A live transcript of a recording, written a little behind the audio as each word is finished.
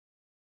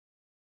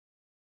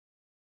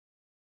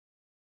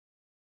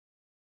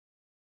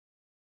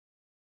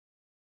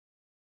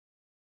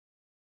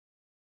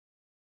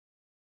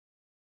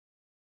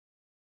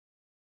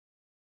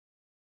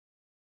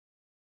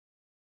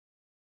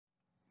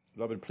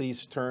Beloved,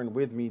 please turn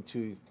with me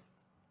to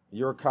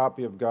your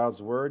copy of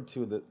God's Word,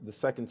 to the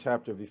second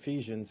chapter of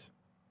Ephesians.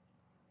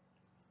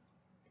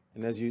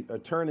 And as you are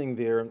turning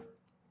there,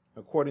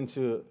 according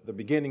to the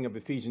beginning of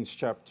Ephesians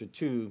chapter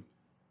 2,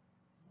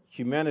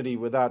 humanity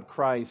without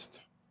Christ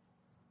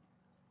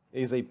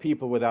is a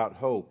people without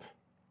hope.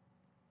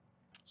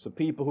 So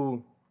people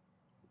who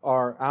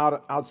are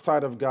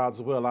outside of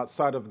God's will,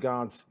 outside of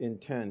God's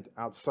intent,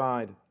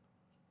 outside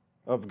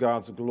of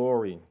God's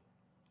glory.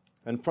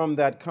 And from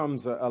that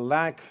comes a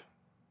lack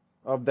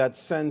of that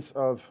sense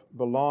of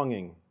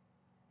belonging.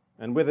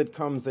 And with it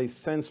comes a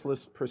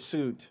senseless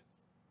pursuit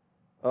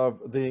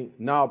of the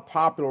now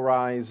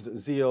popularized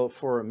zeal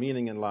for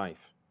meaning in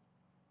life.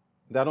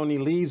 That only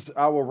leaves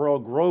our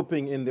world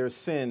groping in their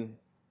sin,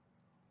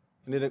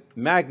 and it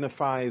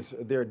magnifies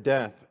their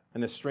death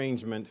and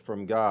estrangement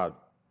from God.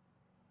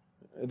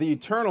 The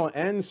eternal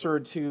answer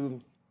to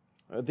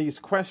these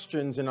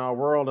questions in our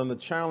world and the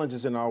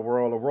challenges in our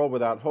world, a world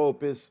without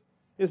hope, is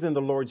in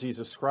the Lord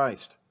Jesus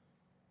Christ.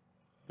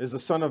 It is the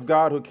Son of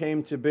God who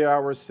came to bear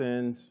our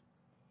sins,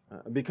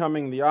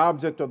 becoming the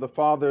object of the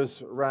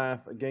Father's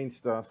wrath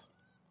against us.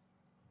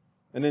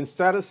 And in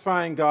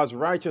satisfying God's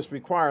righteous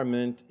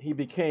requirement, he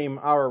became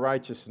our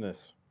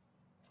righteousness.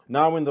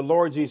 Now in the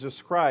Lord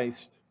Jesus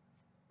Christ,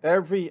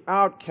 every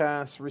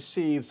outcast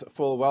receives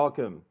full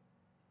welcome.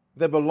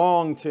 They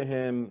belong to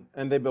him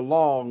and they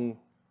belong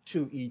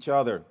to each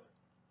other.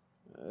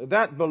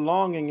 That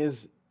belonging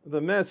is the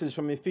message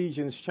from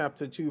Ephesians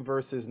chapter 2,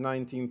 verses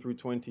 19 through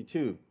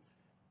 22.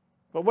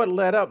 But what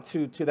led up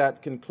to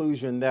that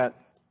conclusion,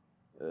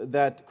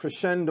 that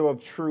crescendo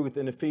of truth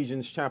in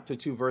Ephesians chapter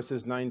 2,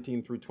 verses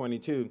 19 through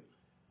 22?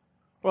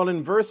 Well,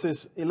 in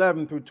verses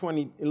 11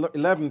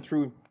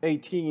 through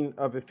 18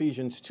 of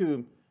Ephesians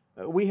 2,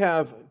 we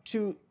have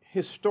two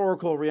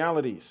historical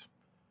realities.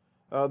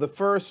 The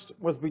first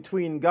was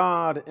between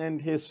God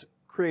and his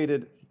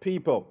created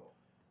people.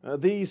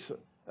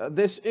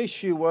 This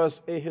issue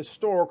was a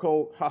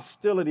historical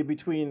hostility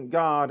between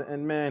God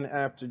and man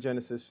after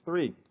Genesis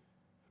 3.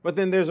 But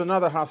then there's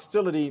another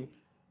hostility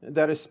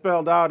that is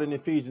spelled out in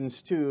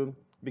Ephesians 2,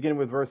 beginning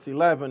with verse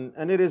 11,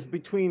 and it is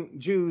between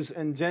Jews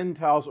and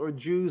Gentiles, or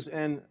Jews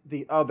and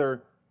the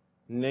other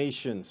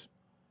nations.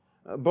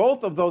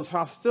 Both of those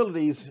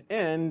hostilities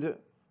end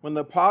when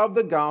the power of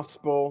the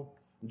gospel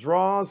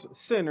draws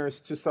sinners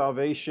to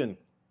salvation.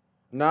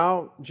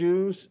 Now,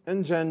 Jews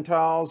and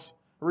Gentiles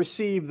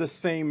receive the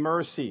same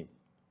mercy,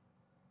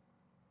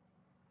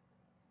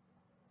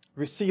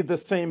 receive the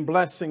same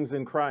blessings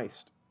in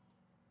Christ,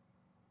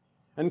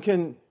 and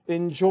can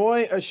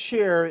enjoy a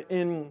share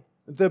in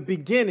the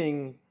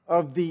beginning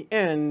of the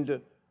end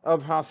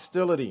of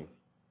hostility.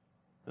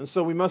 And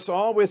so we must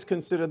always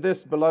consider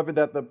this, beloved,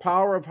 that the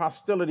power of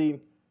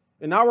hostility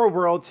in our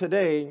world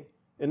today,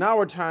 in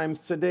our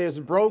times today, is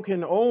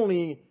broken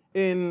only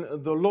in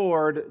the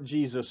Lord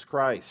Jesus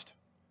Christ.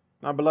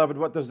 Now, beloved,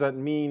 what does that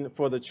mean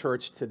for the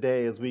church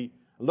today? As we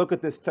look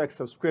at this text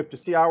of Scripture,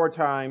 see our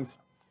times,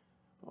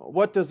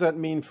 what does that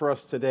mean for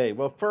us today?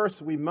 Well,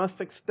 first, we must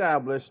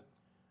establish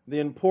the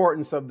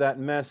importance of that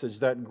message,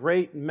 that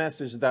great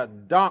message,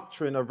 that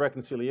doctrine of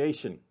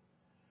reconciliation.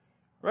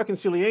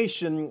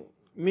 Reconciliation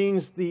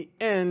means the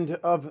end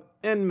of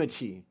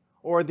enmity,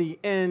 or the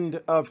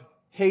end of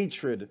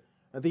hatred,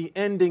 the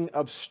ending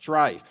of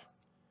strife.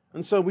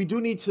 And so we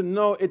do need to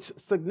know its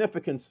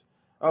significance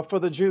for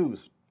the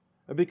Jews,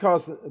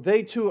 because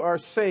they too are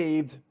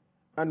saved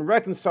and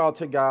reconciled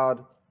to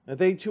God.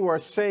 They too are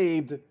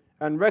saved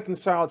and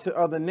reconciled to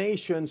other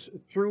nations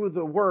through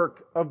the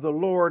work of the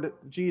Lord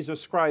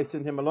Jesus Christ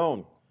in him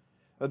alone.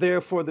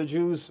 Therefore, the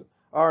Jews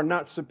are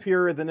not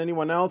superior than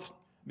anyone else,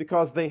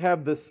 because they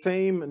have the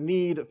same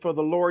need for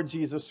the Lord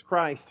Jesus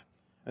Christ.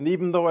 And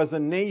even though as a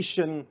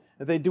nation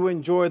they do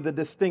enjoy the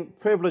distinct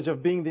privilege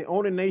of being the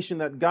only nation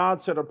that God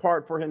set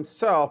apart for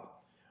himself,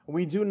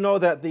 we do know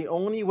that the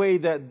only way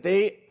that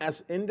they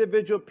as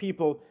individual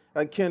people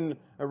can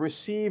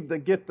receive the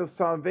gift of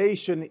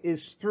salvation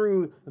is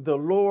through the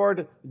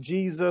Lord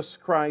Jesus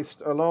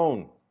Christ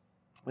alone.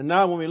 And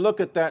now when we look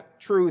at that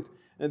truth,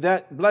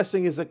 that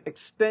blessing is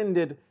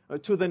extended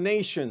to the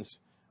nations,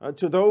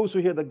 to those who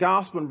hear the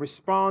gospel and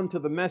respond to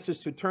the message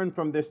to turn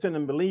from their sin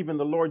and believe in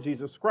the Lord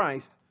Jesus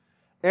Christ.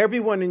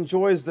 Everyone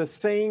enjoys the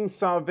same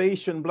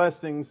salvation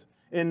blessings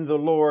in the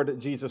Lord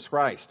Jesus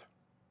Christ.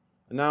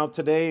 Now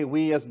today,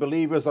 we as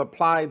believers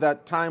apply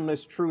that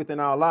timeless truth in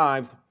our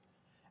lives,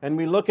 and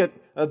we look at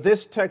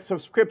this text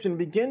of Scripture and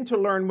begin to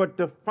learn what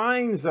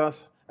defines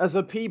us as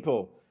a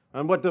people.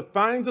 And what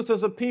defines us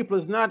as a people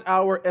is not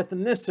our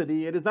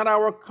ethnicity, it is not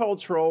our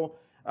cultural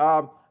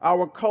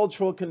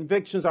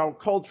convictions, our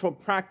cultural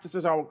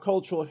practices, our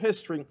cultural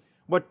history.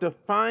 What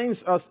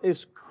defines us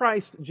is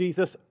Christ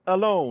Jesus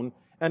alone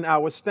and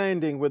our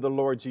standing with the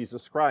Lord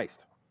Jesus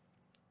Christ.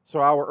 So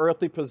our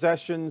earthly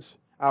possessions,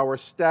 our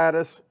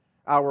status,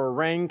 our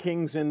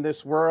rankings in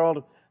this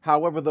world,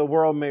 however the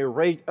world may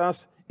rate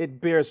us, it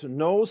bears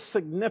no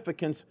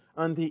significance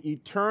on the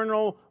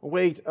eternal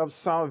weight of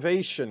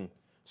salvation.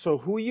 So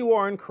who you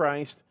are in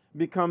Christ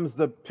becomes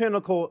the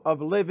pinnacle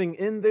of living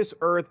in this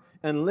earth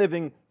and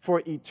living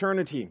for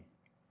eternity.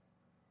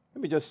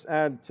 Let me just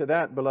add to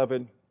that,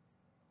 beloved.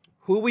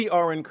 Who we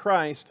are in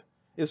Christ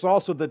is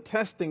also the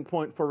testing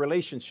point for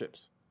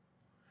relationships.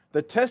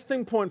 The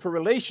testing point for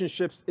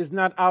relationships is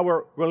not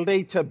our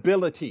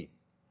relatability.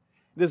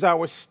 It is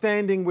our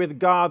standing with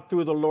God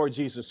through the Lord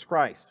Jesus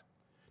Christ.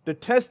 The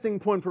testing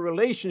point for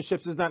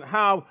relationships is not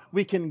how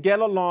we can get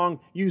along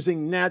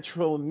using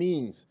natural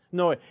means.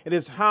 No, it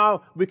is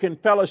how we can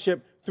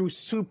fellowship through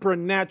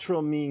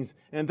supernatural means.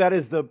 And that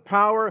is the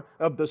power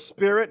of the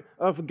Spirit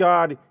of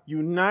God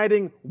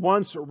uniting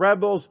once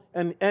rebels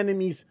and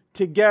enemies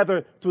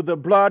together through the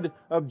blood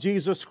of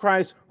Jesus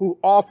Christ, who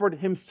offered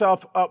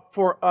himself up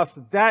for us.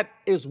 That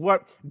is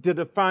what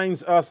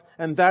defines us,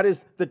 and that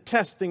is the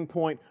testing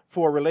point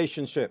for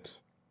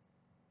relationships.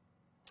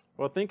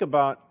 Well, think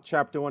about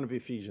chapter 1 of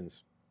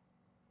Ephesians.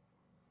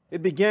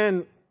 It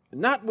began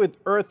not with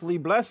earthly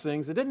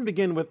blessings. It didn't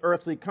begin with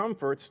earthly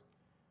comforts.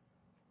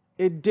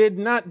 It did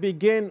not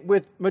begin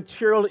with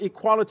material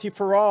equality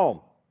for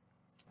all.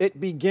 It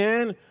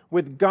began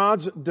with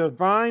God's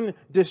divine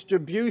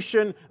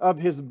distribution of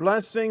his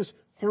blessings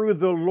through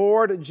the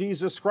Lord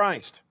Jesus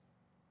Christ.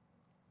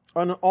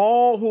 And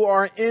all who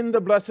are in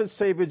the blessed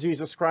Savior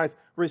Jesus Christ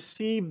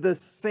receive the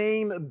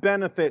same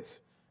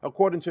benefits,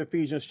 according to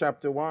Ephesians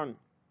chapter 1.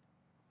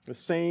 The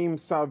same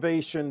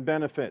salvation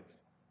benefit.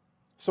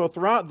 So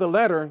throughout the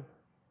letter,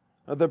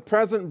 the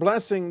present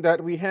blessing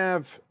that we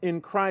have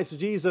in Christ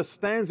Jesus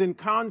stands in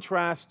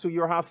contrast to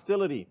your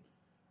hostility.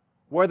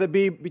 Whether it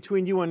be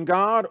between you and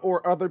God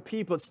or other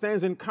people, it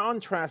stands in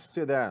contrast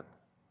to that.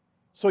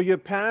 So your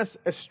past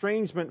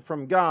estrangement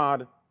from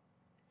God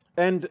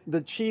and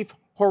the chief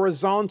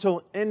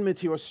horizontal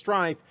enmity or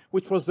strife,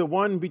 which was the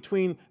one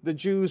between the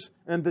Jews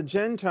and the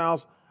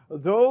Gentiles,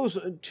 those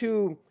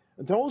two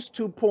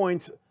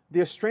points, the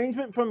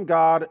estrangement from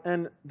God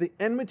and the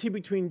enmity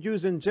between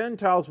Jews and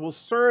Gentiles, will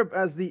serve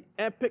as the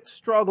epic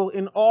struggle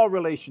in all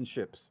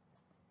relationships.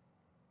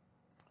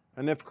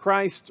 And if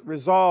Christ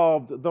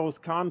resolved those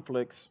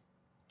conflicts,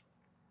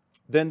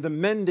 then the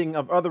mending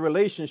of other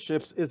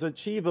relationships is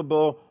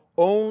achievable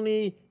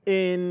only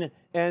in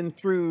and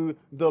through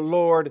the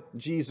Lord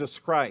Jesus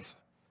Christ.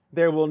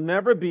 There will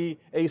never be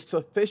a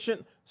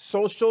sufficient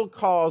social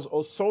cause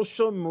or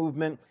social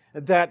movement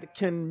that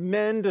can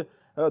mend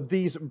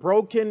these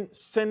broken,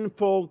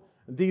 sinful,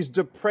 these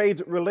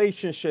depraved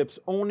relationships.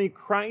 Only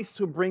Christ,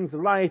 who brings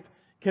life,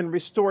 can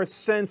restore a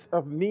sense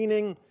of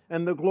meaning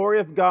and the glory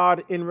of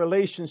God in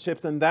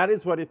relationships. And that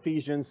is what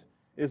Ephesians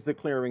is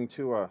declaring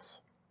to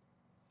us.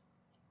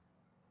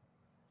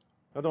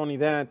 Not only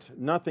that,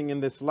 nothing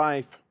in this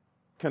life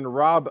can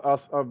rob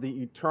us of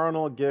the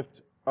eternal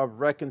gift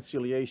of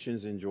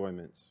reconciliation's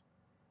enjoyments.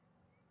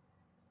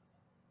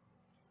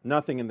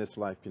 Nothing in this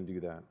life can do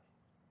that.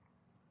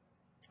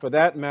 For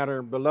that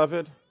matter,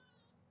 beloved,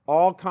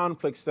 all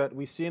conflicts that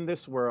we see in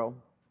this world,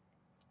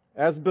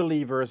 as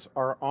believers,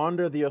 are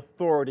under the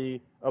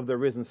authority of the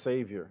risen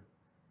Savior.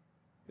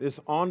 It is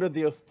under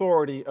the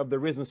authority of the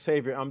risen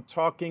Savior. I'm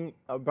talking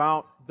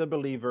about the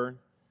believer.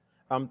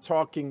 I'm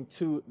talking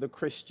to the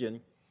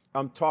Christian.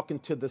 I'm talking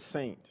to the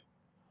saint.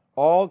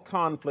 All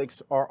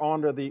conflicts are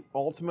under the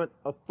ultimate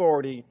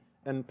authority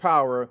and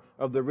power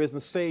of the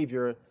risen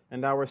Savior,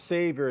 and our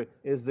Savior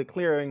is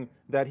declaring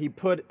that he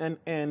put an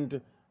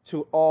end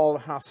to all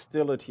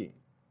hostility.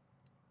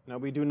 Now,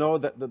 we do know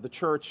that the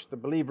church, the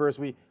believers,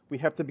 we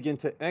have to begin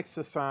to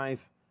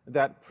exercise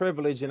that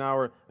privilege in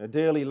our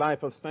daily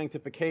life of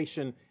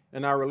sanctification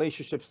and our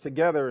relationships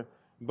together.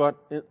 But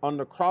on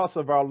the cross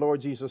of our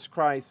Lord Jesus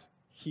Christ,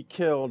 he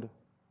killed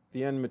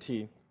the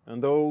enmity.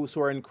 And those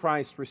who are in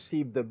Christ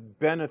receive the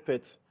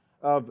benefits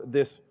of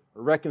this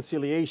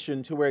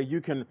reconciliation, to where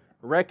you can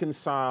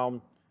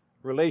reconcile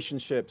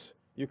relationships.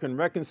 You can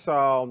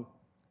reconcile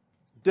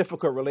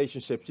difficult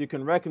relationships. You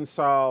can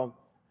reconcile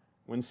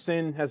when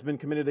sin has been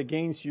committed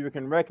against you. You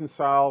can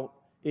reconcile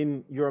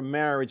in your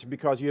marriage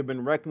because you have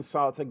been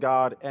reconciled to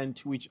God and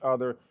to each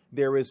other.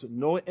 There is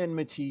no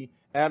enmity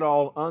at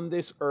all on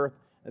this earth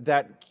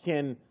that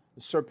can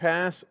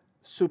surpass,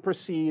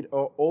 supersede,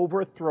 or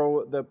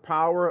overthrow the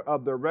power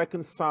of the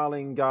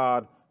reconciling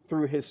God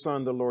through his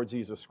Son, the Lord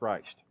Jesus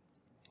Christ.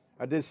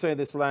 I did say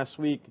this last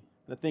week,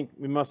 and I think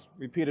we must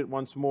repeat it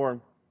once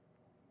more,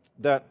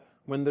 that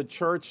when the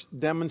church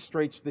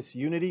demonstrates this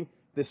unity,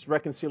 this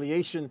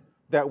reconciliation,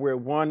 that we're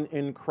one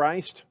in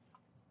Christ,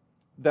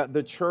 that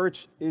the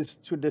church is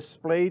to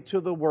display to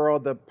the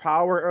world the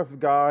power of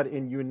God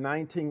in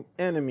uniting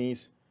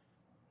enemies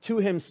to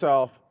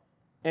himself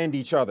and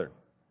each other.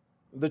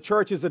 The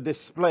church is a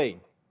display,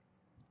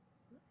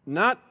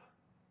 not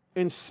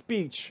in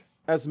speech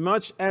as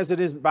much as it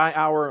is by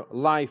our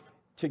life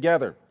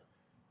together.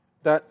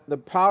 That the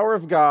power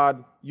of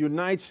God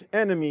unites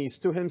enemies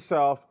to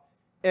himself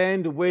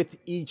and with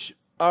each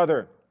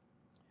other.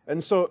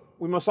 And so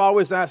we must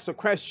always ask the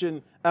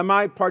question, am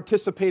I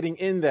participating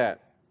in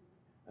that?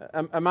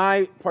 Am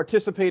I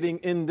participating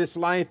in this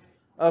life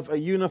of a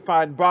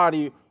unified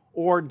body,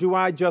 or do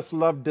I just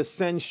love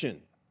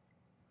dissension?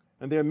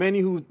 And there are many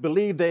who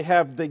believe they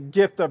have the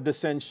gift of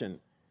dissension.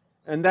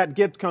 And that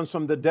gift comes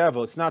from the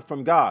devil. It's not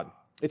from God.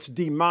 It's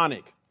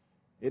demonic.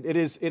 It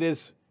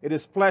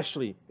is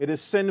fleshly. It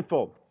is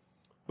sinful.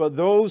 But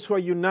those who are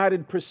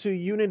united pursue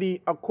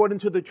unity according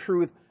to the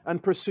truth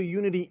and pursue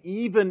unity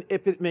even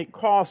if it may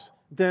cost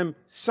them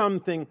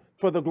something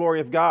for the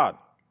glory of God.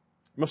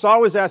 You must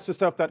always ask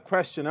yourself that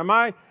question. Am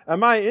I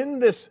in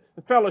this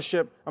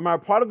fellowship? Am I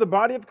part of the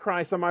body of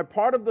Christ? Am I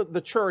part of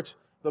the church,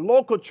 the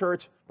local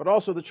church, but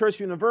also the church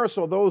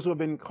universal, those who have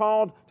been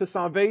called to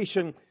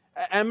salvation?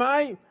 Am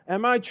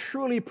I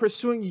truly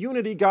pursuing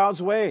unity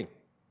God's way?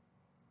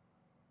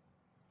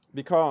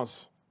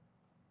 Because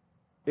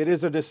it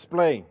is a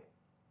display.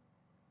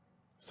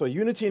 So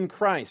unity in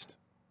Christ,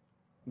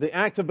 the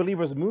act of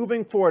believers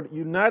moving forward,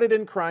 united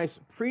in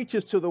Christ,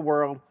 preaches to the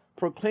world,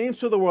 proclaims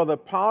to the world the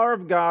power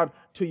of God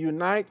to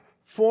unite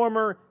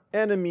former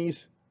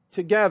enemies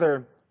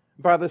together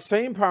by the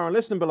same power, and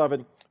listen,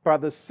 beloved, by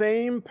the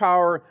same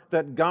power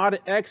that God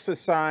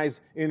exercised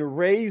in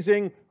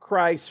raising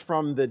Christ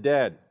from the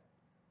dead.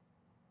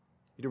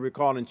 You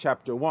recall in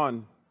chapter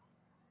 1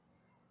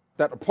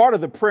 that a part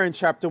of the prayer in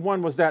chapter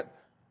 1 was that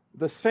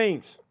the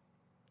saints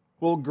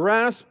will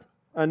grasp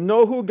and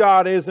know who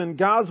God is and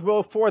God's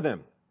will for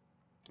them.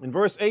 In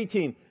verse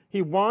 18,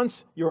 He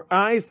wants your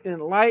eyes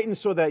enlightened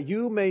so that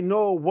you may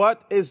know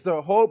what is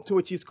the hope to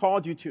which He's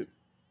called you to.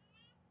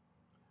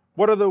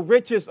 What are the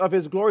riches of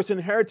His glorious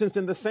inheritance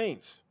in the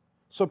saints?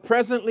 So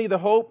presently the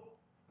hope,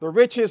 the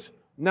riches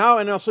now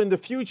and also in the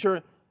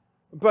future.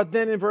 But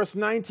then in verse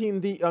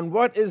 19, and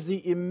what is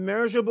the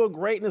immeasurable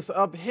greatness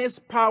of His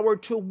power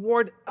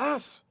toward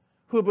us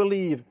who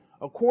believe,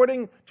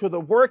 according to the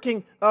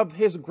working of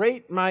His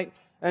great might.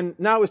 And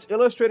now it's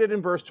illustrated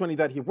in verse 20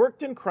 that He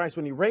worked in Christ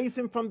when He raised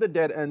Him from the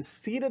dead and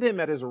seated Him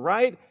at His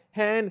right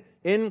hand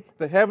in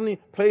the heavenly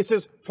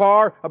places,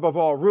 far above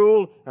all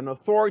rule and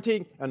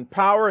authority and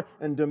power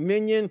and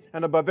dominion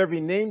and above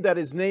every name that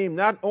is named,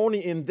 not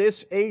only in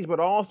this age, but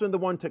also in the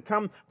one to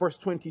come. Verse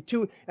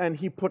 22, and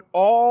He put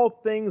all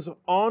things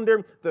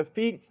under the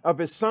feet of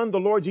His Son, the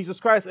Lord Jesus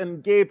Christ,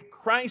 and gave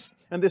Christ.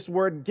 And this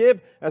word give,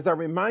 as I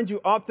remind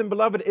you often,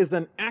 beloved, is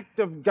an act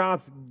of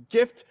God's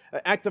gift,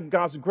 an act of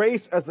God's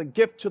grace as a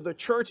gift to the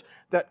church,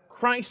 that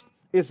Christ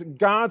is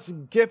God's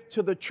gift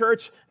to the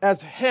church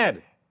as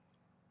head.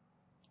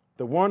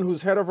 The one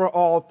who's head over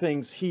all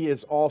things, He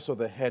is also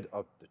the head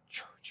of the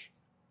church.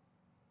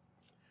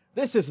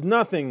 This is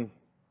nothing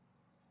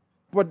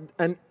but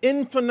an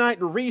infinite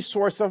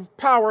resource of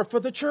power for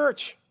the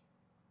church.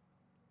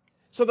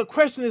 So the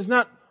question is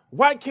not,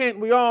 why can't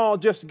we all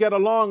just get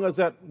along, as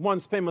that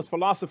once famous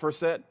philosopher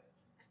said?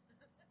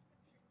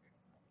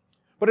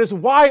 But it's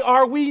why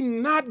are we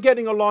not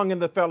getting along in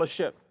the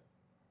fellowship?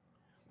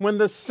 When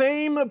the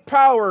same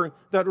power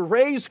that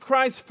raised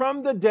Christ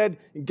from the dead,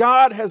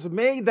 God has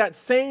made that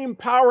same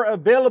power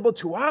available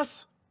to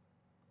us.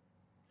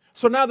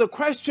 So now the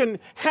question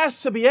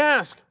has to be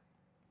asked,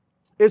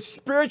 is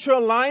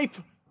spiritual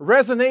life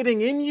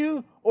resonating in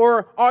you,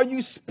 or are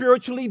you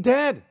spiritually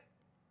dead?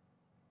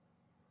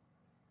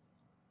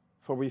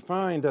 For we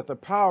find that the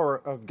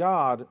power of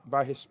God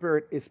by His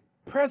Spirit is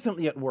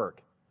presently at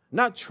work,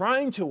 not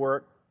trying to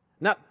work,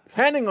 not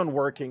planning on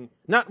working,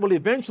 not will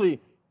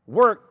eventually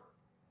work.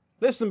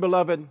 Listen,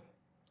 beloved,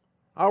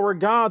 our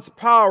God's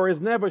power is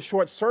never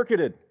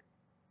short-circuited,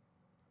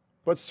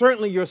 but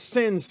certainly your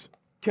sins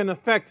can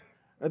affect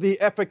the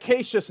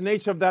efficacious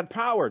nature of that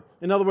power.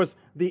 In other words,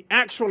 the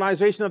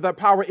actualization of that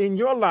power in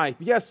your life.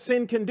 Yes,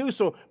 sin can do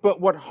so, but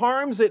what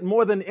harms it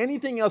more than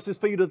anything else is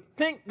for you to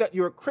think that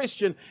you're a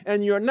Christian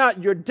and you're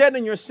not. You're dead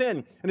in your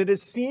sin, and it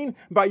is seen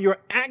by your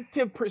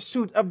active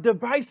pursuit of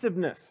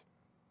divisiveness.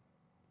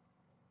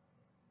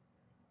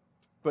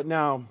 But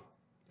now,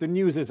 the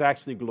news is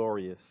actually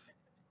glorious.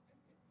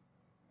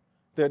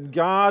 That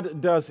God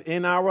does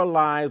in our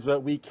lives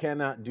what we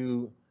cannot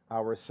do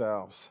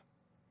ourselves.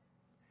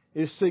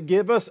 Is to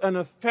give us an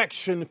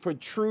affection for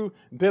true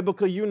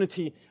biblical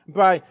unity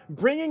by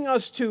bringing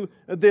us to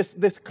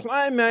this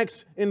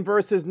climax in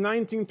verses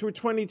 19 through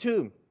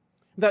 22.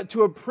 That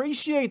to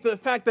appreciate the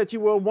fact that you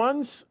were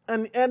once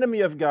an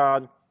enemy of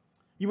God,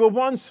 you were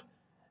once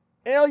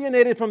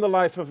alienated from the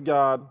life of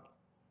God,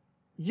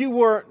 you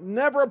were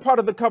never a part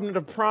of the covenant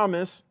of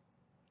promise.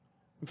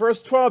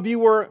 Verse 12, you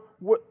were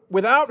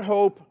without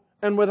hope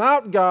and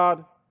without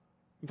God.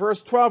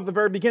 Verse 12, the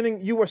very beginning,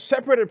 you were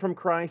separated from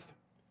Christ.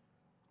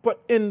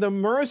 But in the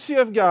mercy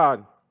of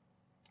God,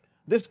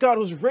 this God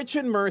who's rich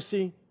in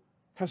mercy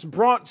has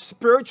brought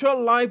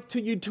spiritual life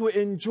to you to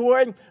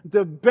enjoy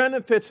the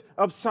benefits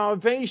of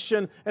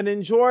salvation and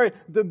enjoy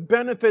the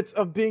benefits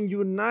of being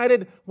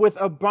united with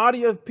a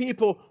body of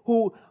people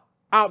who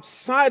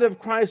outside of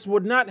Christ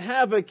would not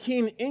have a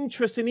keen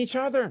interest in each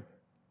other.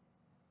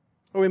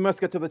 Well, we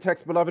must get to the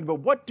text, beloved, but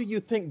what do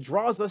you think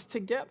draws us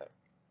together?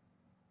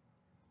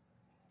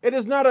 It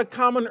is not a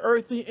common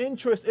earthly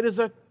interest. It is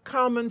a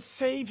common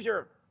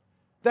Savior.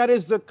 That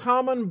is the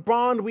common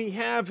bond we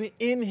have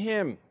in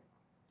Him.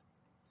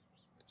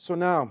 So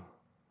now,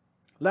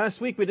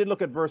 last week we did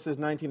look at verses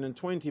 19 and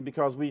 20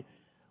 because we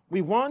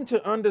we want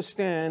to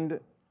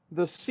understand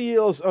the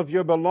seals of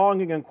your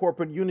belonging and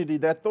corporate unity,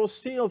 that those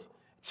seals,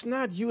 it's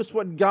not you, it's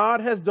what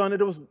God has done,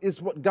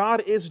 it's what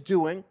God is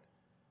doing.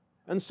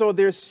 And so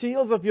they're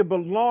seals of your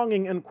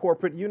belonging and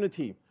corporate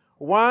unity.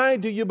 Why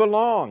do you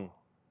belong?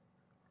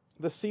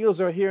 The seals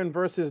are here in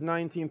verses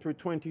 19 through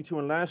 22.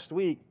 And last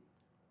week,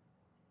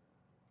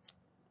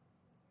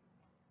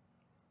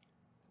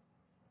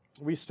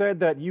 we said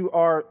that you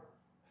are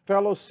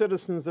fellow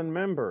citizens and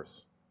members.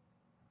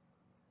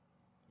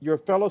 You're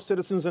fellow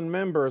citizens and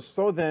members.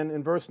 So then,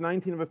 in verse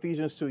 19 of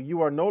Ephesians 2,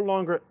 you are no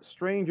longer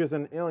strangers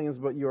and aliens,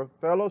 but you are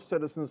fellow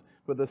citizens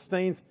with the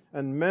saints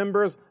and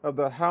members of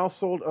the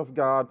household of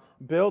God,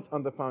 built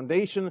on the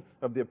foundation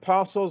of the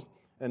apostles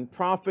and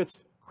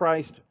prophets,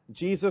 Christ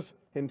Jesus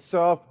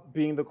himself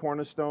being the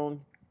cornerstone.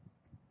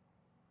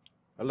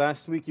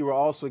 Last week, you were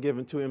also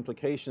given two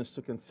implications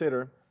to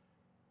consider.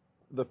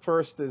 The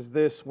first is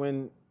this: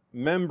 when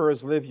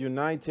members live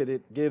united,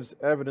 it gives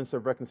evidence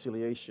of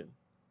reconciliation.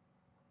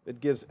 It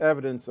gives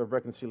evidence of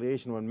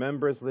reconciliation. When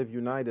members live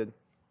united,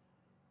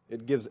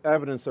 it gives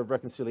evidence of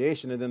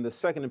reconciliation. And then the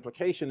second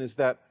implication is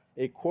that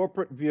a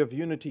corporate view of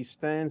unity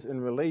stands in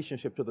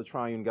relationship to the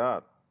triune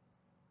God.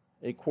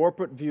 A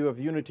corporate view of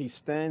unity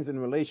stands in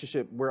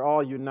relationship. We're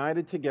all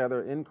united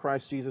together in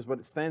Christ Jesus, but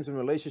it stands in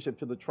relationship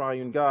to the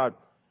triune God,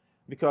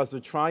 because the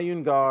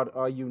triune God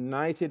are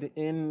united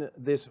in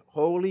this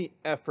holy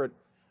effort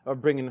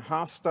of bringing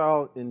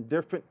hostile,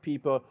 indifferent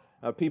people.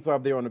 People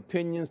have their own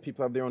opinions,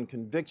 people have their own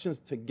convictions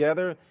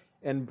together,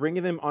 and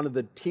bringing them under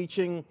the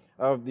teaching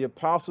of the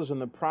apostles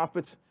and the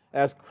prophets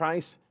as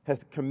Christ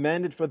has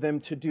commanded for them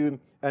to do,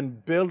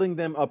 and building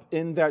them up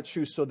in that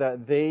truth so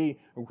that they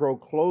grow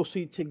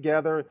closely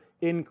together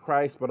in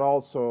Christ, but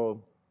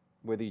also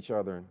with each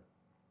other.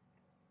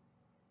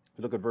 If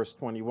you look at verse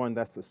 21,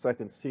 that's the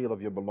second seal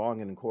of your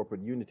belonging in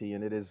corporate unity,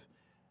 and it is,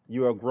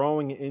 you are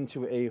growing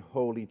into a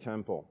holy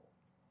temple.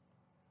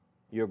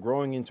 You're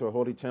growing into a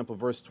holy temple.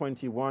 Verse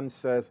 21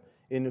 says,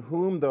 in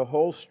whom the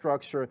whole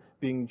structure,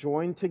 being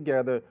joined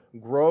together,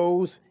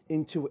 grows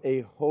into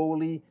a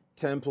holy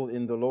temple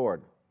in the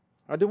Lord.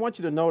 I do want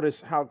you to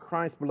notice how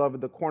Christ,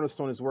 beloved, the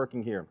cornerstone, is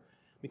working here,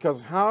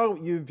 because how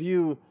you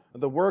view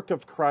the work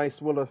of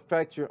Christ will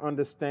affect your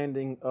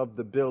understanding of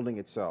the building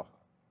itself.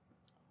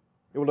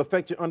 It will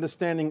affect your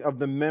understanding of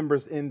the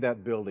members in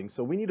that building.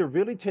 So we need to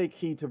really take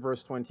heed to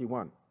verse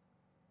 21,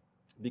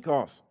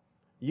 because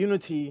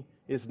unity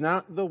is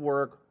not the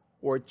work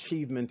or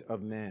achievement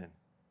of man.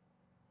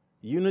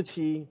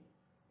 Unity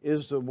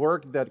is the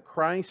work that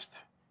Christ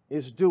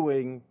is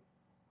doing,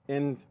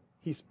 and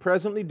he's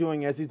presently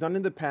doing, as he's done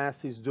in the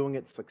past, he's doing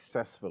it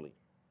successfully.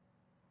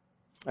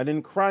 And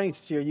in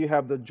Christ here, you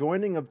have the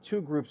joining of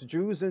two groups,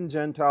 Jews and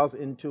Gentiles,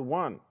 into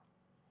one.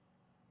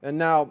 And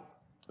now,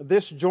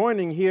 this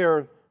joining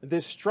here,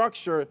 this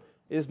structure,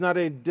 is not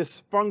a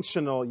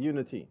dysfunctional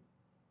unity.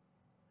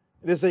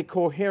 It is a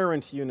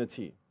coherent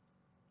unity.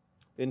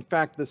 In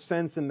fact, the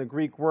sense in the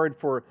Greek word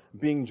for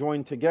being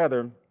joined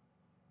together,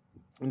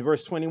 in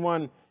verse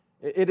 21,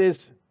 it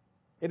is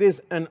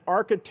an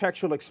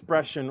architectural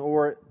expression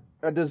or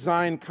a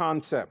design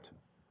concept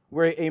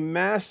where a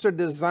master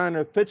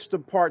designer fits the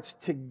parts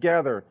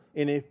together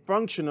in a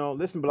functional,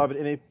 listen, beloved,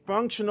 in a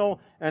functional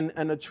and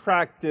an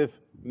attractive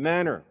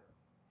manner.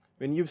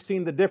 And you've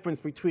seen the difference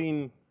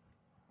between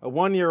a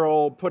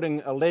one-year-old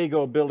putting a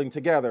Lego building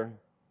together,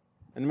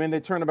 and when they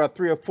turn about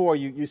 3 or 4,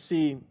 you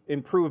see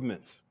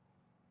improvements.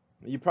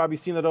 You've probably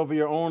seen it over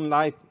your own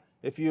life.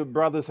 If you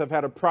brothers have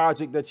had a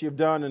project that you've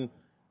done, and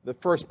the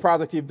first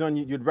project you've done,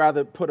 you'd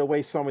rather put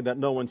away somewhere that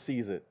no one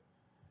sees it,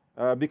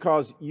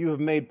 because you have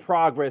made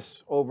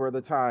progress over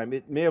the time.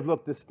 It may have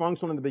looked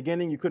dysfunctional in the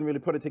beginning. You couldn't really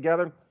put it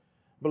together.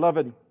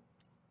 Beloved,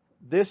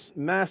 this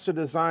master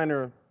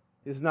designer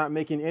is not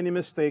making any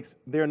mistakes.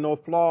 There are no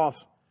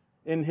flaws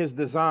in his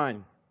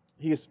design.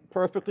 He is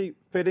perfectly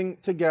fitting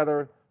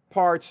together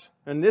parts,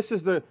 and this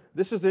is the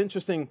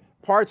interesting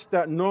parts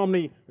that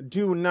normally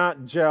do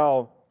not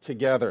gel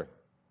together.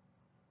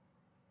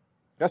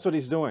 That's what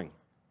he's doing.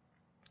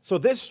 So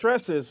this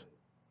stresses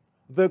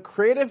the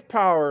creative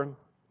power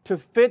to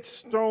fit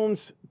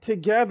stones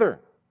together.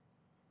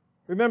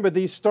 Remember,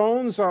 these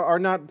stones are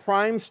not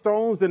prime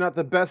stones. They're not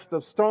the best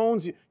of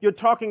stones. You're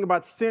talking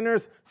about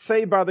sinners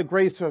saved by the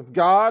grace of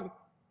God.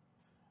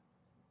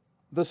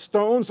 The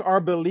stones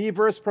are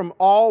believers from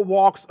all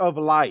walks of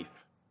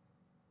life.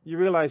 You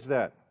realize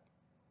that?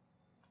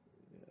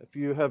 If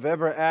you have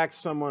ever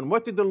asked someone,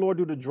 what did the Lord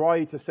do to draw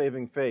you to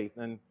saving faith?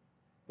 And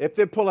if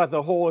they pull out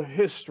the whole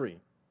history,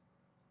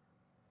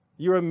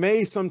 you're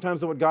amazed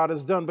sometimes at what God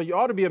has done, but you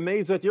ought to be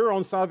amazed at your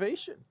own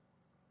salvation,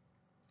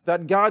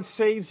 that God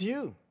saves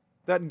you,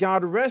 that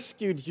God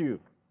rescued you.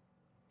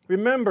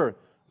 Remember,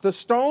 the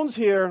stones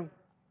here,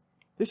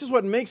 this is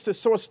what makes this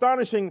so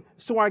astonishing,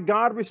 so why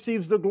God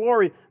receives the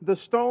glory. The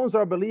stones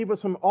are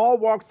believers from all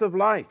walks of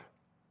life.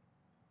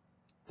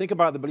 Think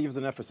about the believers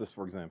in Ephesus,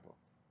 for example.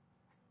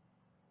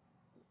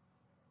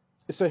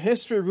 It's a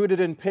history rooted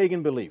in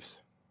pagan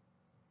beliefs.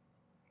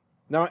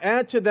 Now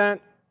add to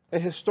that a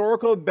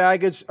historical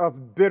baggage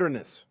of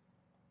bitterness.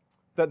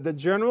 that the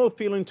general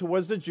feeling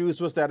towards the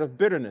Jews was that of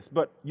bitterness.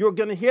 But you're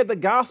going to hear the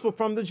gospel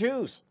from the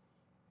Jews.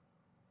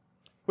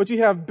 But you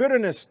have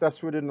bitterness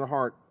that's rooted in the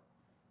heart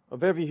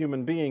of every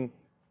human being.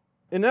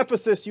 In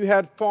Ephesus, you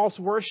had false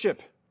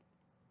worship.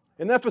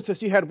 In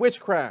Ephesus, you had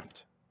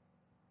witchcraft.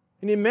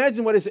 And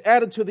imagine what is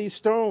added to these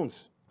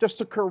stones, just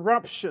a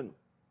corruption.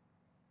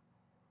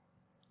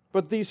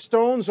 But these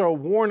stones are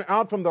worn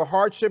out from the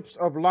hardships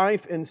of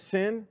life and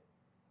sin.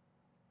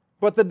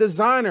 But the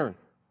designer,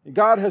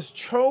 God has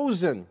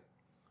chosen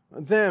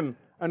them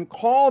and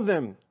called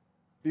them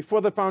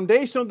before the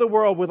foundation of the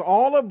world with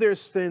all of their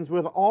sins,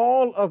 with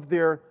all of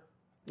their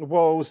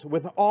woes,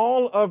 with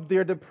all of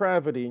their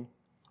depravity,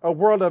 a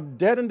world of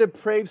dead and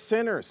depraved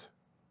sinners.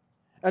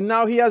 And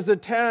now he has the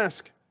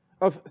task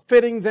of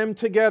fitting them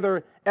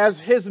together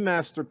as his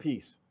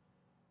masterpiece.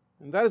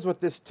 And that is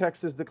what this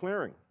text is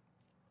declaring.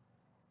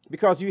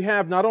 Because you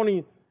have not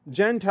only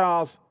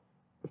Gentiles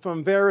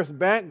from various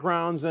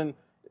backgrounds, and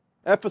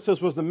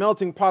Ephesus was the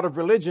melting pot of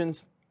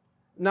religions,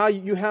 now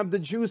you have the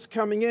Jews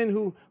coming in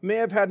who may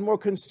have had more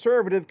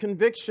conservative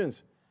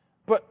convictions.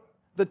 But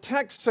the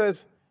text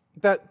says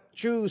that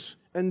Jews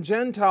and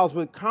Gentiles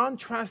with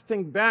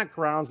contrasting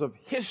backgrounds of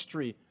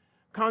history,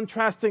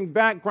 contrasting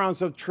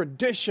backgrounds of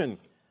tradition,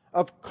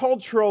 of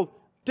cultural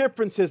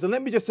differences, and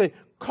let me just say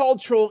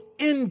cultural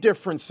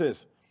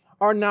indifferences,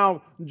 are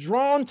now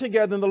drawn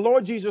together in the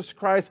Lord Jesus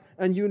Christ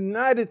and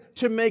united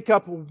to make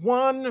up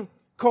one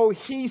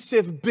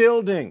cohesive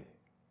building,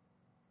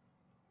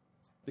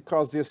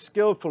 because they're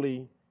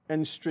skillfully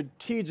and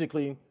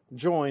strategically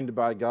joined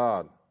by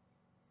God.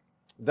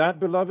 That,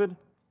 beloved,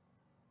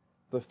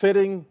 the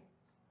fitting,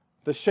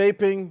 the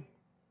shaping,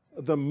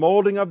 the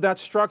molding of that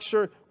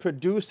structure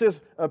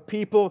produces a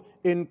people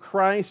in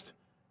Christ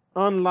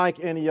unlike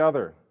any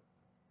other.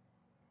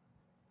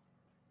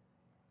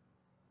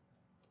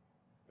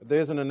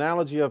 There's an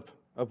analogy of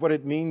what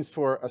it means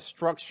for a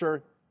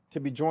structure to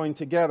be joined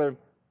together,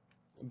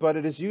 but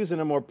it is used in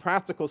a more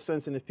practical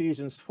sense in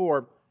Ephesians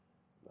 4.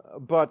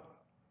 But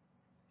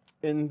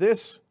in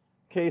this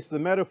case, the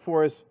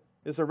metaphor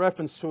is a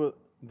reference to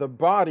the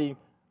body,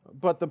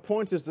 but the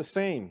point is the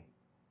same.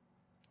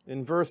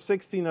 In verse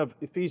 16 of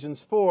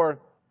Ephesians 4,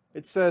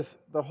 it says,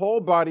 the whole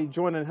body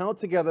joined and held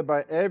together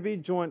by every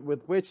joint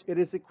with which it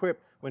is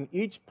equipped, when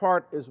each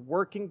part is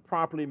working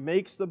properly,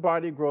 makes the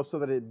body grow so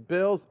that it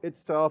builds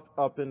itself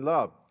up in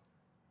love.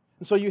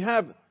 And so you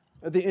have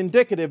the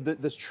indicative,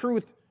 this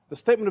truth, the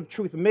statement of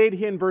truth made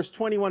here in verse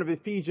 21 of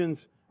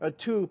Ephesians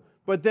 2.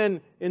 But then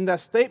in that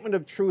statement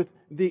of truth,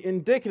 the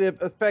indicative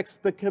affects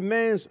the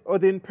commands or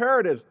the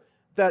imperatives,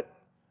 that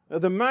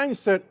the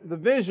mindset, the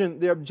vision,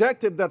 the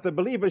objective that the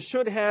believer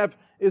should have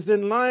is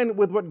in line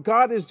with what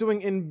God is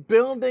doing in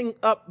building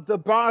up the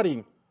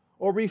body,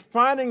 or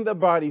refining the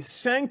body,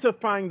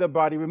 sanctifying the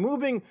body,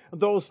 removing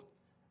those,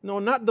 no,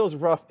 not those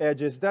rough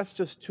edges. That's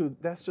just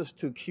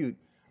too cute.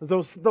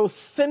 Those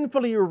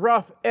sinfully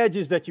rough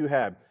edges that you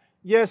have.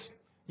 Yes,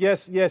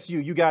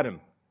 you got them.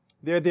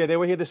 They're there. They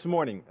were here this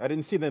morning. I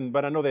didn't see them,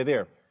 but I know they're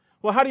there.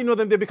 Well, how do you know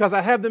them there? Because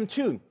I have them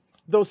too.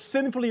 Those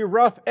sinfully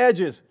rough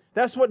edges.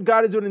 That's what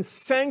God is doing in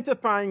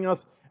sanctifying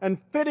us and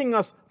fitting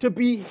us to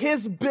be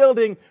his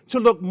building,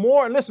 to look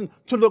more, and listen,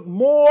 to look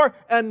more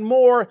and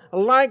more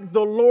like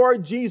the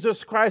Lord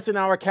Jesus Christ in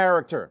our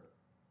character.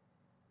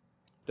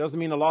 Doesn't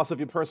mean a loss of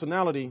your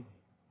personality.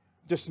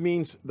 Just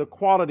means the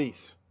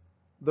qualities,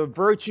 the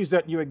virtues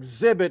that you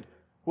exhibit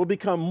will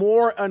become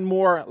more and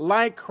more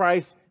like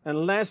Christ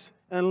and less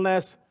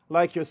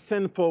like your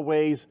sinful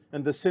ways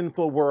and the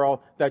sinful world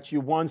that you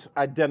once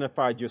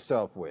identified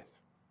yourself with.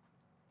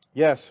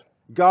 Yes,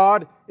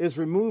 God is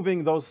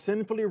removing those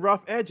sinfully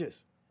rough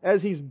edges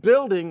as he's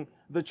building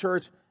the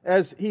church,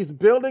 as he's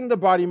building the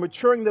body,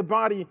 maturing the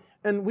body,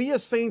 and we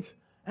as saints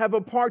have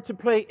a part to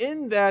play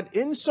in that,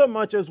 in so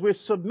much as we're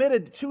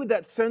submitted to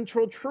that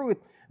central truth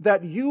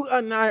that you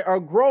and I are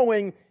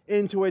growing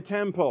into a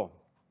temple.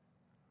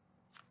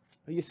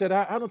 You said,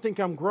 I don't think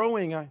I'm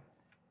growing. I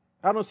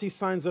don't see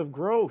signs of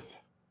growth.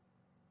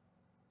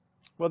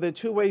 Well, there are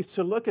two ways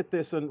to look at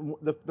this, and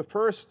the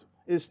first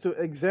is to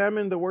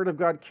examine the Word of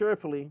God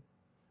carefully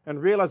and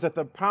realize that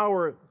the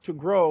power to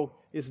grow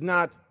is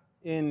not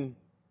in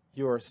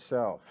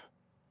yourself.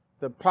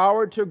 The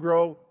power to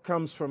grow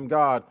comes from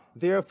God.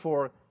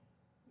 Therefore,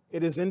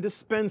 it is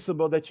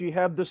indispensable that you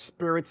have the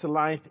Spirit's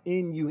life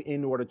in you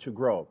in order to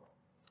grow.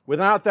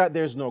 Without that,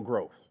 there's no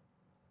growth.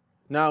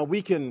 Now,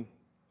 we can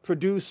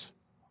produce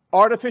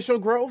artificial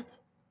growth,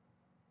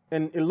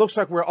 and it looks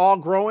like we're all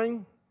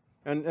growing,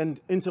 and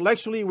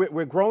intellectually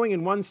we're growing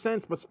in one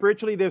sense, but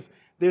spiritually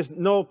there's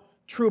no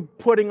true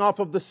putting off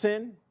of the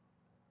sin.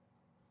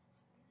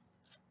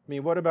 I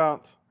mean, what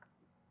about,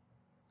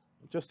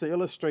 just to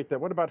illustrate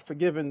that, what about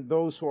forgiving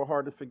those who are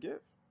hard to forgive?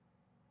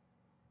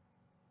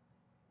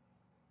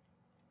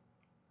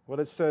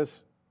 Well, it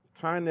says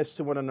kindness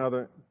to one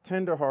another,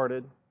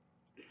 tenderhearted,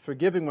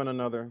 forgiving one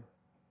another,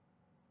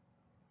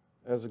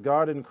 as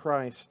God in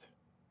Christ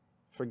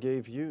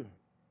forgave you.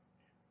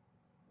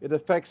 It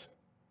affects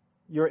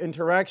your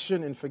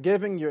interaction in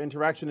forgiving, your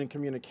interaction in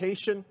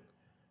communication,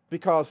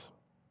 because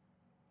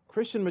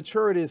Christian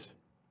maturity is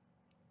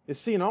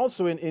seen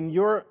also in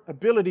your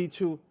ability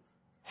to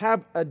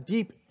have a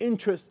deep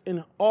interest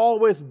in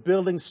always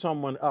building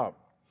someone up.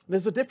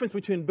 There's a difference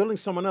between building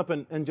someone up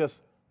and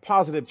just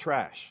positive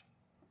trash.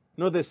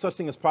 You know there's such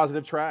thing as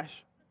positive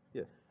trash?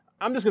 Yeah.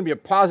 I'm just going to be a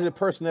positive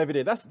person every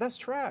day. That's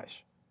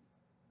trash.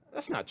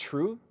 That's not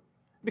true.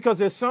 Because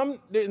there's some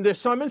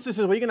instances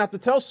where you're going to have to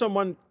tell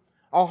someone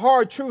a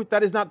hard truth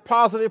that is not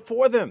positive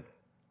for them.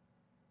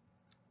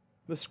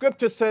 The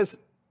scripture says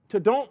to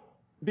don't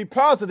be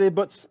positive,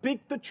 but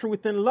speak the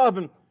truth in love.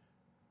 And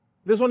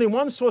there's only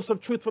one source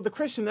of truth for the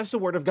Christian. That's the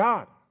Word of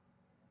God.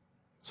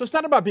 So it's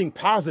not about being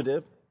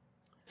positive.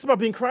 It's about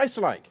being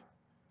Christ-like.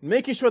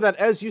 Making sure that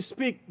as you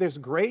speak, there's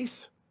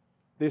grace,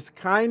 there's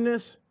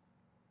kindness,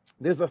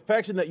 there's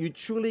affection, that you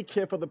truly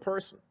care for the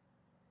person.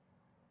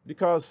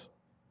 Because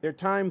there are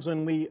times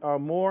when we are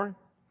more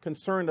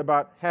concerned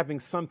about having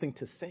something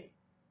to say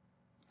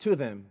to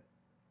them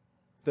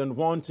than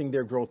wanting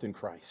their growth in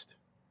Christ.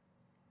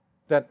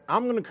 That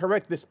I'm going to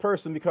correct this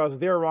person because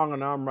they're wrong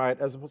and I'm right,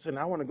 as opposed to saying,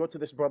 I want to go to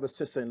this brother,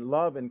 sister in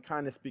love and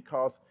kindness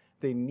because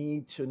they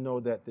need to know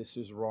that this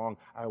is wrong.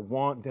 I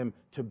want them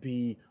to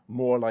be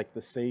more like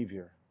the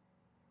Savior.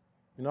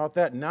 You know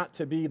that? Not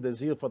to be the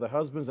zeal for the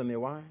husbands and their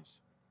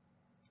wives.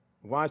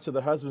 Wives to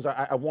the husbands,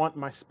 I want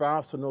my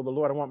spouse to know the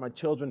Lord. I want my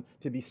children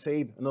to be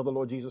saved and know the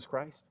Lord Jesus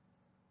Christ.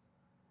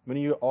 When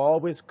you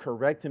always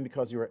correct him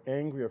because you're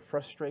angry or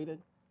frustrated,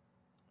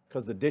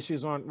 because the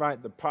dishes aren't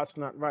right, the pot's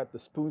not right, the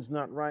spoon's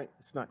not right,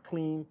 it's not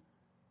clean,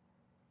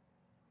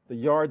 the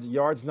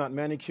yard's not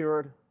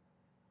manicured.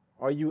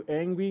 Are you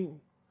angry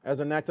as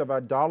an act of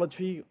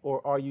idolatry,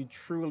 or are you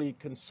truly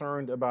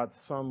concerned about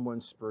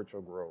someone's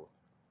spiritual growth?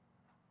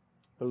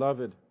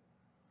 Beloved,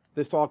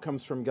 this all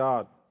comes from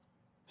God.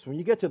 So when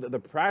you get to the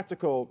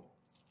practical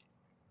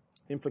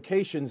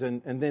implications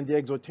and then the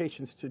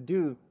exhortations to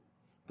do,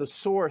 the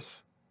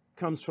source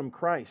comes from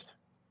Christ.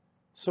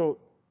 So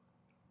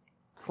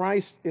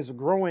Christ is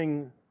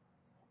growing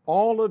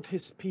all of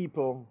his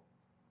people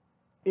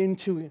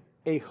into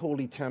a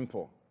holy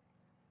temple.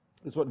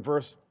 This is what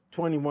verse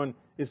 21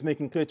 is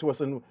making clear to us.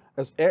 And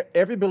as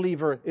every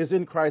believer is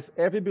in Christ,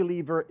 every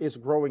believer is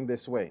growing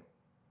this way.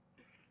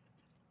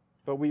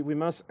 But we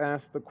must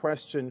ask the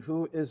question,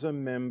 who is a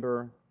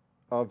member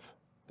of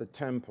the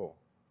temple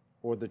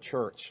or the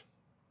church?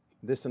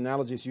 This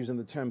analogy is using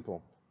the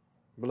temple.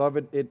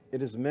 Beloved, it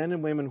is men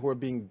and women who are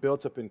being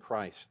built up in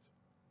Christ.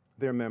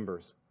 They're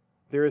members.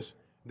 There's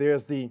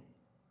the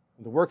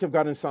work of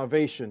God in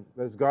salvation.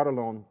 That is God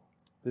alone.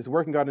 There's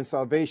work in God in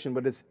salvation,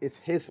 but it's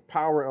his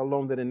power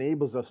alone that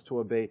enables us to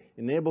obey,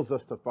 enables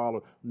us to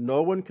follow.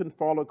 No one can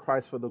follow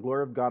Christ for the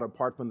glory of God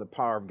apart from the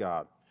power of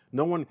God.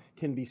 No one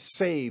can be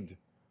saved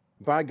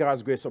by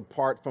God's grace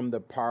apart from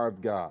the power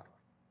of God.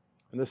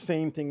 And the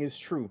same thing is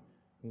true.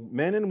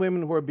 Men and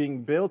women who are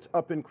being built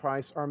up in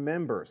Christ are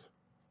members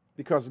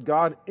because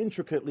God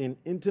intricately and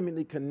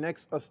intimately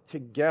connects us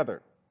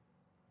together.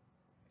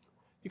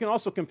 You can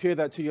also compare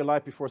that to your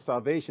life before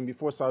salvation.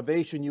 Before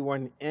salvation, you were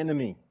an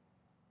enemy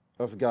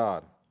of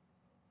God.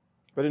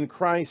 But in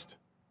Christ,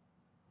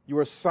 you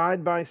are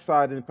side by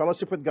side in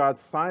fellowship with God,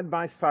 side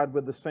by side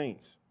with the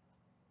saints.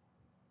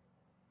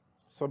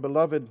 So,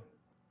 beloved,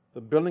 the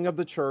building of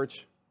the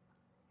church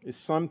is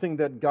something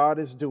that God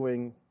is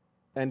doing,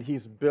 and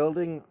he's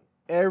building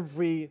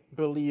every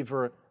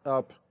believer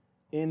up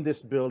in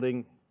this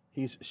building.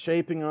 He's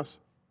shaping us.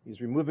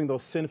 He's removing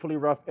those sinfully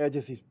rough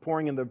edges. He's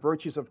pouring in the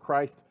virtues of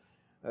Christ.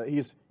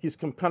 He's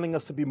compelling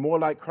us to be more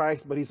like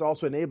Christ, but he's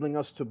also enabling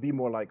us to be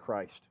more like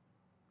Christ.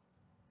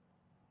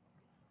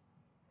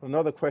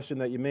 Another question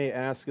that you may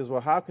ask is,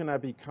 well, how can I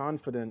be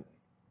confident,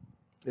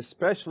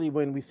 especially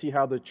when we see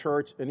how the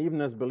church, and even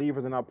as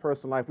believers in our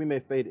personal life, we may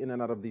fade in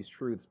and out of these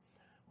truths?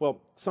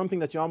 Well, something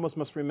that you almost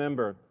must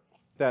remember,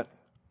 that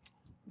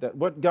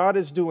what God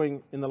is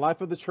doing in the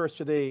life of the church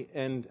today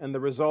and the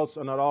results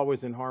are not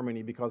always in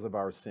harmony because of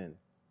our sin.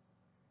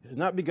 It's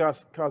not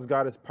because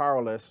God is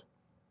powerless,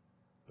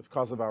 but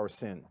because of our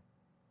sin.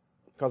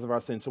 Because of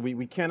our sin. So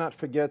we cannot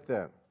forget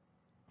that.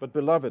 But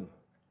beloved,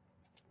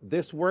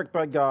 this work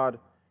by God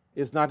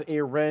is not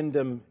a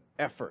random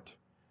effort.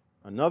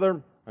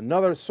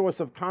 Another source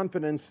of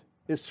confidence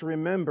is to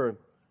remember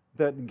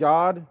that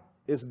God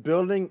is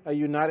building a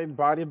united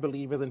body of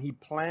believers, and he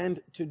planned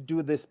to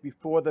do this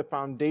before the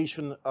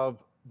foundation of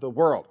the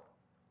world.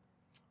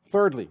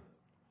 Thirdly,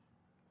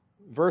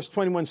 verse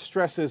 21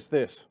 stresses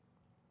this,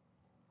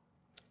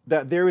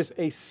 that there is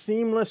a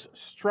seamless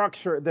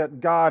structure that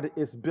God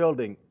is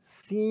building.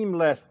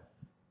 Seamless,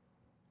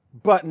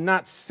 but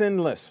not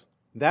sinless.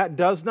 That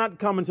does not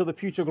come until the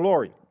future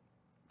glory.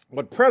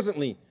 But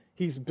presently,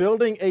 he's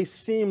building a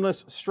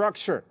seamless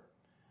structure.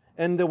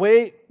 And the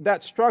way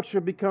that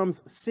structure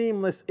becomes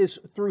seamless is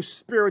through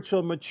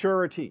spiritual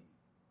maturity.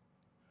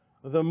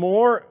 The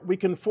more we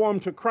conform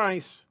to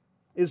Christ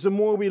is the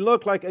more we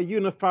look like a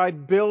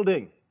unified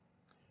building.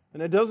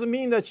 And it doesn't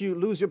mean that you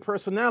lose your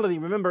personality.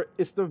 Remember,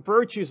 it's the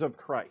virtues of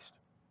Christ.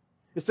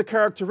 It's the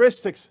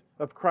characteristics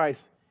of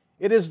Christ.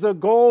 It is the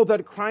goal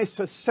that Christ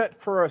has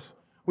set for us.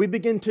 We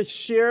begin to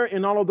share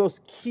in all of those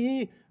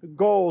key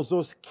goals,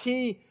 those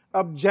key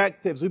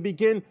objectives. We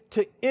begin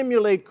to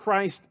emulate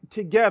Christ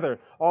together.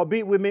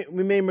 Albeit we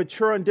may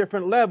mature on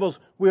different levels,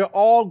 we are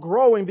all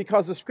growing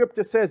because the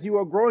scripture says you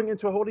are growing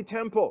into a holy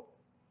temple.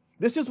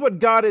 This is what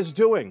God is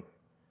doing.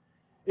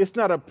 It's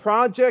not a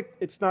project.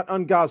 It's not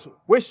on God's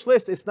wish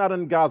list. It's not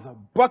on God's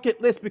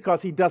bucket list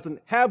because He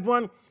doesn't have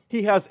one.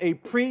 He has a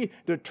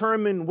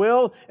predetermined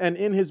will, and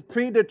in His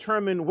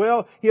predetermined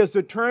will, He has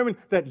determined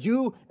that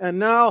you and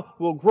now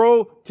will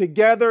grow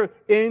together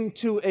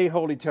into a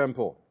holy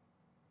temple.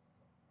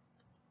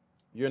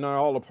 You're not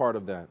all a part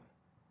of that.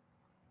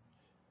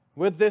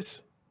 With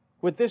this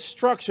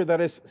structure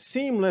that is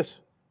seamless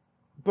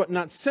but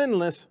not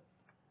sinless,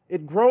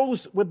 it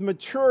grows with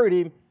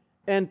maturity.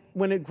 And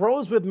when it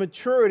grows with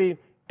maturity,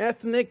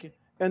 ethnic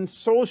and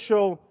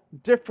social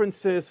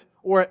differences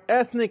or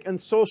ethnic and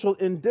social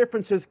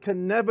indifferences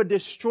can never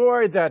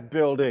destroy that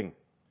building,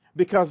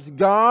 because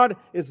God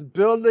is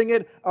building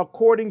it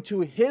according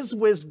to His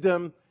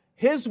wisdom,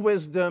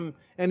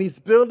 and He's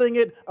building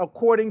it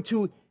according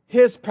to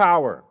His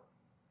power.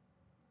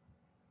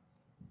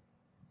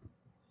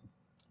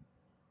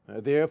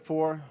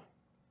 Therefore,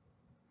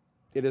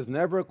 it is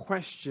never a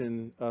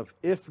question of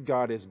if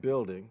God is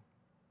building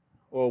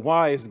or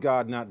why is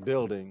God not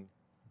building.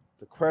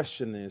 The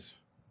question is,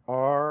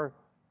 are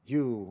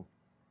you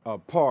a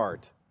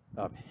part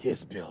of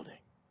His building?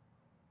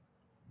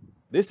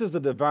 This is a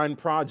divine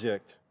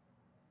project,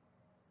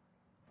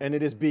 and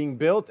it is being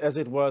built as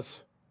it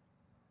was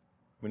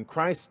when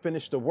Christ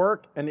finished the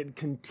work, and it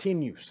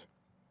continues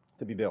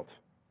to be built.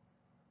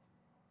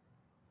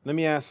 Let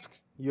me ask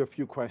you a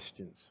few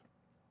questions.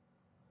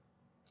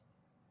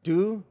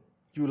 Do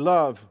you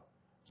love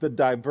the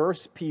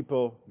diverse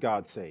people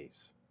God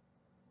saves?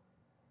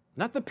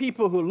 Not the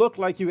people who look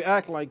like you,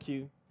 act like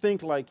you,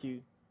 think like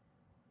you,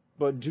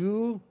 but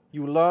do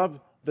you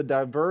love the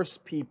diverse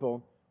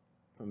people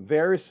from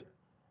various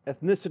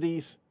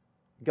ethnicities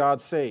God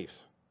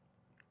saves?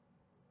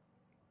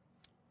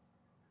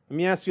 Let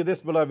me ask you this,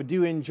 beloved. Do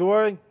you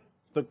enjoy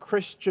the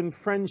Christian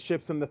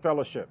friendships and the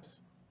fellowships?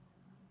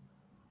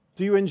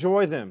 Do you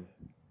enjoy them?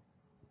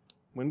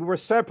 When we were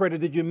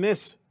separated, did you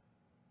miss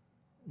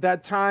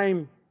that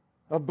time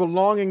of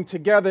belonging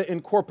together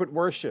in corporate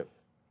worship?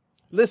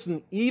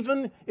 Listen,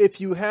 even if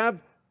you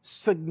have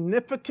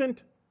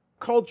significant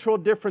cultural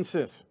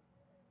differences,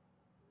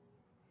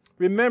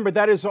 remember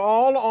that is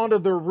all under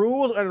the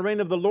rule and reign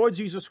of the Lord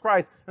Jesus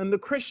Christ. And the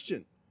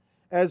Christian,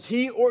 as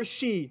he or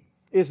she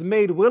is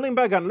made willing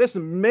by God,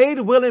 listen,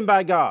 made willing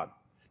by God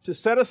to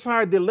set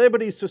aside the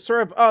liberties to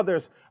serve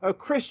others, a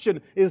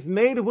Christian is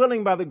made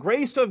willing by the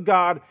grace of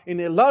God in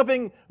a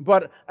loving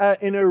but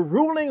in a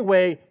ruling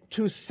way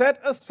to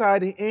set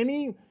aside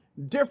any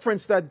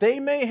difference that they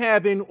may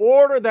have in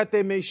order that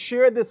they may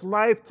share this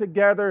life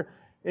together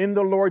in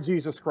the Lord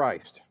Jesus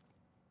Christ.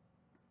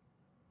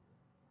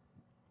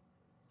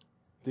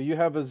 Do you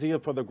have a zeal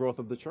for the growth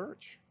of the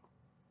church?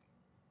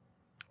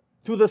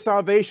 To the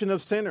salvation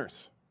of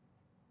sinners?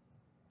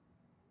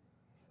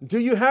 Do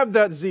you have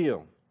that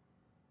zeal?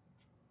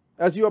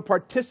 As you are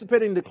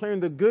participating in declaring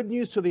the good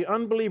news to the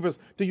unbelievers,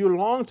 do you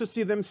long to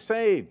see them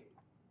saved?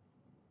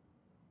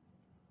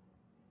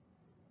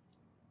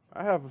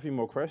 I have a few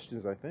more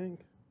questions, I think.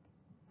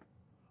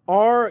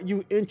 Are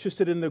you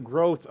interested in the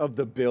growth of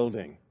the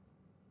building?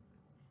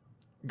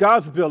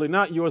 God's building,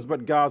 not yours,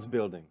 but God's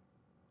building.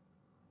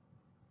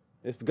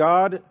 If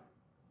God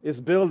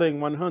is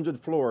building 100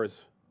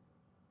 floors,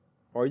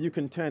 are you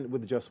content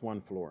with just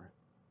one floor?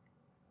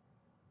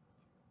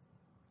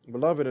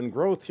 Beloved, and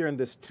growth here in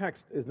this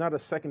text is not a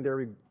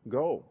secondary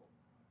goal.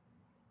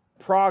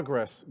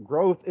 Progress,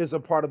 growth is a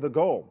part of the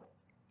goal.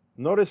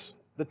 Notice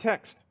the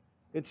text.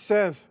 It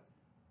says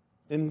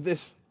in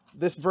this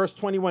verse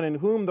 21, in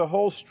whom the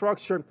whole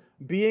structure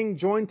being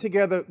joined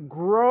together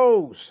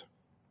grows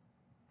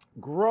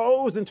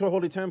into a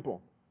holy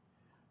temple.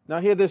 Now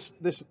here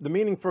the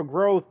meaning for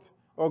growth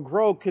or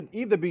grow could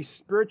either be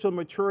spiritual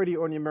maturity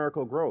or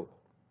numerical growth.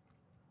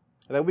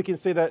 That we can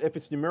say that if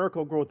it's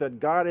numerical growth,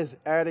 that God is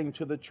adding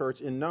to the church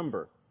in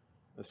number.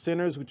 The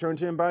sinners who turn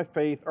to Him by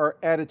faith are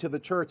added to the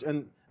church,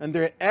 and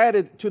they're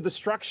added to the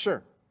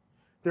structure.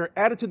 They're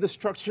added to the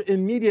structure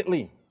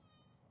immediately.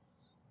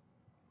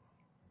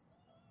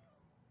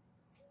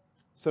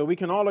 So we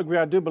can all agree,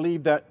 I do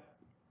believe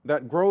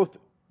that growth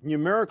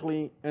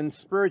numerically and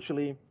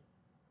spiritually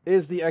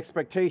is the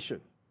expectation.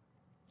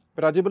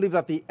 But I do believe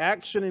that the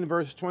action in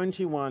verse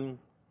 21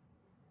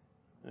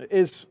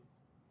 is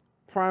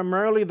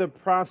primarily the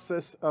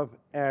process of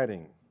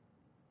adding.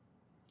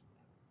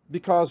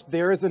 Because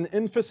there is an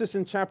emphasis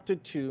in chapter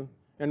 2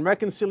 and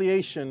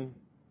reconciliation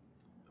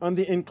on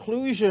the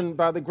inclusion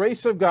by the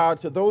grace of God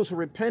to those who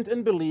repent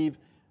and believe,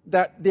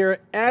 that they're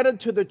added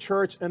to the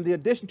church, and the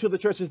addition to the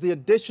church is the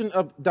addition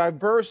of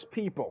diverse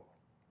people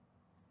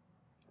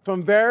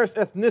from various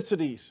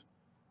ethnicities,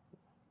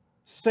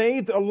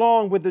 saved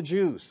along with the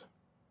Jews.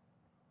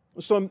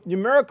 So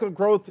numerical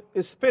growth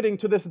is fitting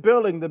to this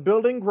building. The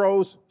building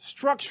grows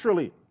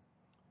structurally.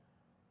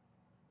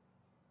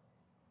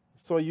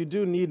 So you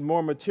do need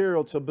more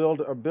material to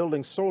build a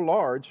building so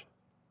large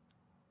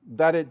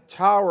that it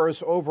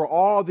towers over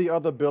all the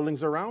other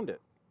buildings around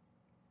it.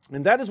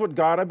 And that is what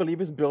God, I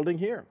believe, is building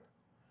here.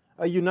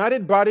 A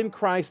united body in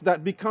Christ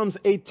that becomes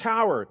a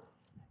tower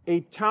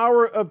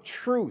of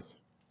truth,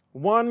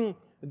 one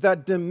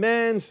that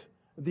demands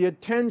the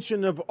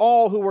attention of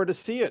all who are to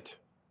see it.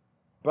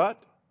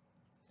 But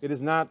it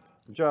is not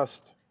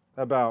just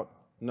about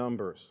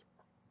numbers.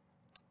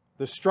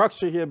 The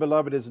structure here,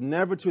 beloved, is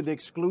never to the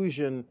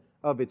exclusion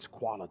of its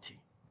quality.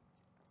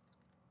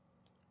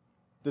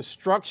 The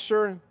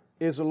structure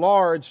is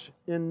large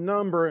in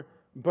number,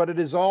 but it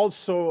is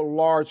also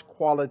large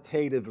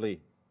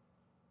qualitatively.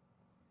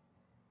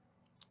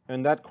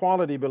 And that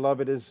quality,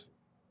 beloved, is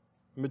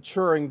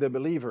maturing the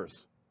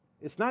believers.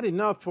 It's not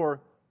enough for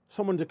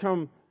someone to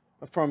come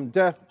from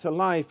death to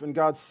life and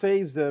God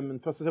saves them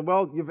and for us to say,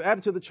 well, you've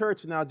added to the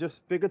church now,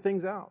 just figure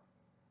things out.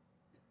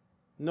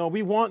 No,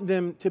 we want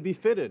them to be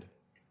fitted.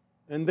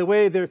 And the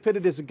way they're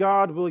fitted is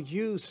God will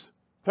use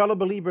fellow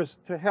believers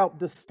to help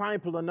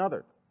disciple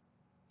another.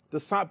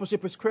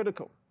 Discipleship is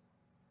critical.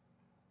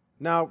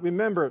 Now,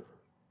 remember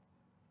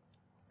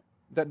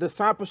that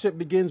discipleship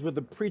begins with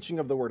the preaching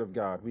of the Word of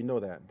God. We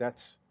know that.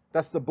 That's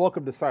the bulk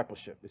of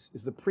discipleship,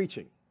 is the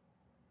preaching.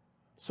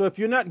 So if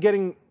you're not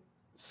getting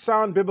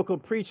sound biblical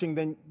preaching,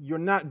 then you're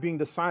not being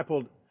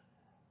discipled,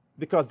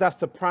 because that's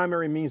the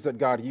primary means that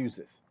God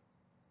uses.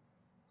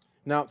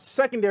 Now,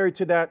 secondary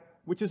to that,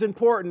 which is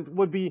important,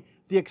 would be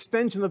the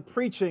extension of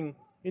preaching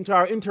into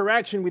our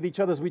interaction with each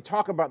other as we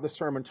talk about the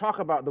sermon, talk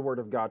about the Word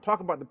of God,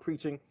 talk about the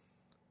preaching.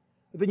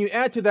 Then you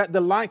add to that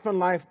the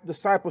life-on-life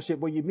discipleship,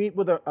 where you meet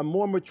with a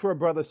more mature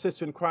brother,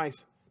 sister in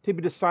Christ to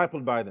be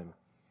discipled by them.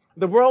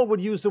 The world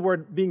would use the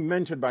word being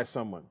mentored by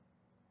someone.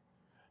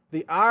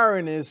 The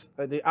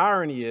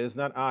irony is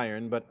not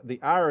iron, but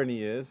the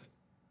irony is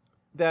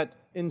that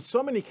in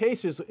so many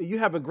cases, you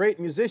have a great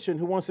musician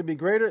who wants to be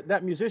greater.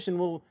 That musician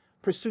will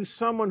pursue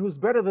someone who's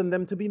better than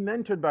them to be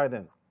mentored by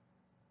them.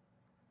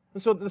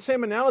 And so the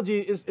same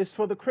analogy is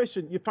for the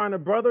Christian. You find a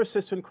brother or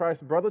sister in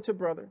Christ, brother to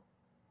brother,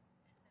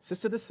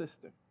 sister to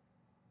sister,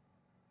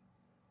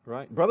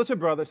 right? Brother to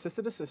brother,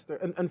 sister to sister,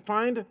 and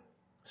find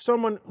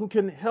someone who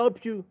can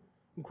help you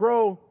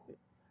grow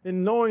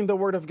in knowing the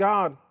Word of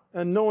God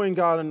and knowing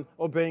God and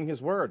obeying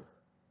His Word.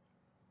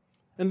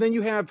 And then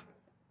you have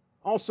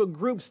also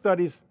group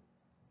studies,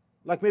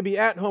 like maybe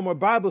at home or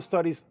Bible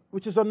studies,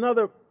 which is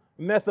another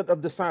method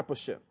of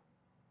discipleship,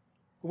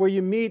 where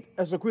you meet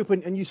as a group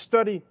and you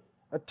study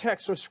a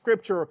text or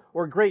scripture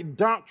or great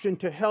doctrine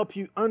to help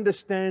you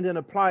understand and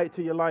apply it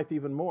to your life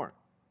even more.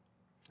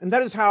 And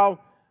that is how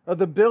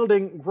the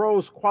building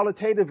grows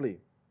qualitatively.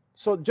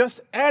 So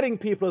just adding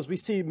people, as we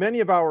see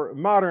many of our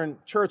modern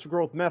church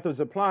growth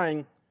methods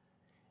applying,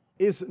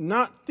 is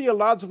not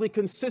theologically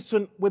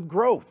consistent with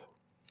growth,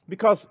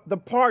 because the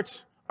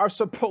parts are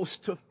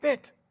supposed to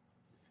fit.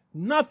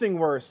 Nothing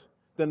worse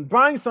than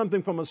buying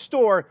something from a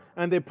store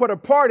and they put a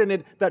part in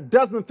it that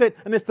doesn't fit,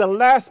 and it's the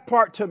last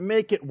part to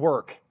make it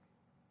work.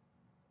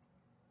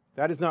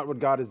 That is not what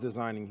God is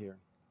designing here.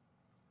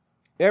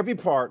 Every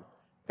part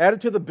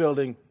added to the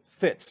building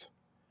fits.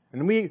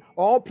 And we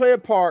all play a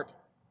part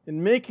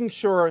in making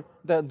sure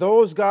that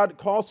those God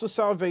calls to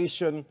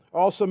salvation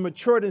also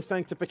matured in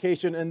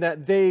sanctification, and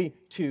that they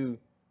too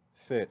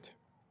fit.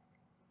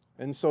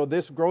 And so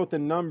this growth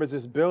in numbers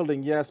is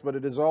building, yes, but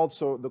it is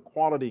also the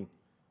quality,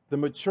 the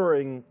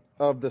maturing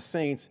of the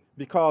saints,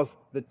 because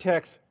the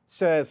text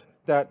says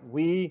that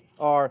we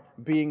are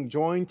being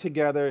joined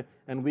together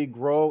and we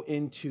grow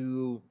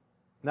into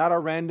not a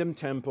random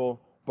temple,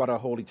 but a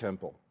holy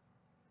temple.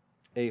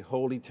 A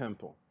holy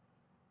temple.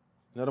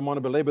 And I don't want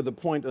to belabor the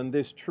point on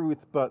this truth,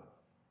 but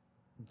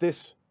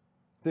this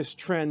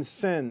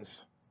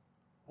transcends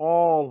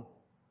all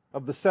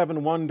of the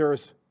 7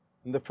 wonders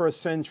in the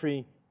first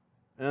century.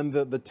 And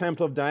the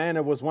Temple of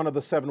Diana was one of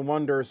the 7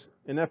 wonders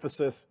in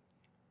Ephesus.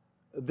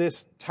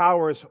 This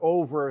towers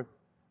over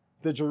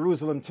the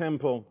Jerusalem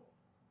temple.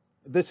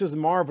 This is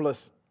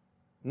marvelous.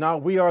 Now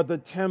we are the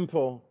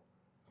temple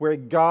where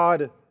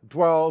God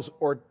dwells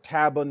or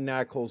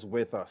tabernacles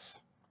with us.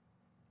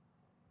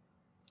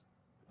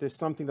 There's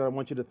something that I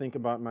want you to think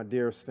about, my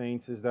dear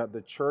saints, is that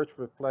the church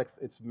reflects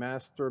its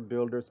master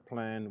builder's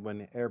plan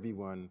when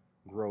everyone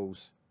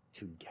grows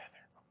together.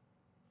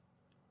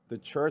 The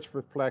church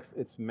reflects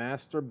its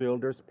master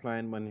builder's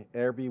plan when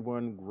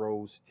everyone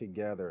grows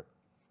together.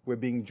 We're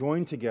being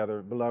joined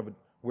together, beloved.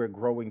 We're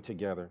growing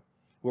together,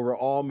 where we're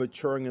all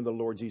maturing in the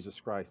Lord Jesus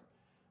Christ.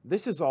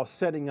 This is all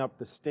setting up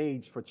the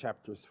stage for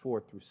chapters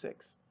 4 through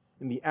 6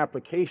 in the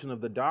application of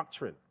the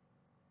doctrine.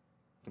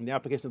 In the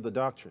application of the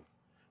doctrine.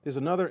 There's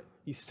another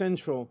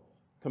essential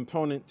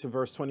component to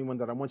verse 21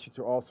 that I want you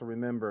to also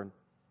remember,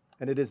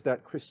 and it is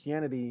that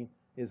Christianity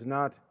is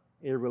not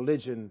a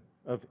religion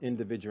of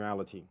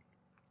individuality.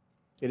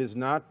 It is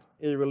not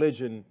a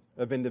religion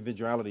of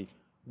individuality.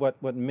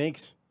 What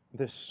makes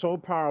this so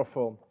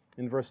powerful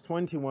In verse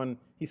 21,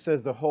 he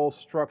says the whole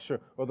structure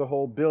or the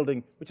whole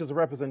building, which is a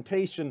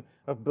representation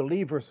of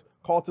believers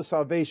called to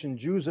salvation,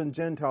 Jews and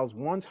Gentiles,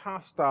 once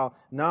hostile,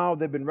 now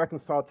they've been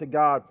reconciled to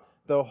God.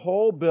 The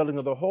whole building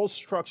or the whole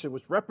structure,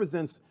 which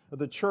represents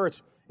the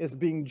church, is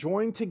being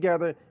joined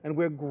together and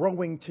we're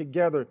growing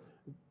together.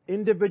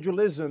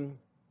 Individualism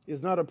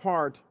is not a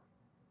part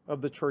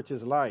of the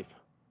church's life.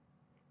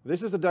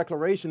 This is a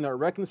declaration that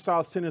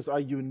reconciled sinners are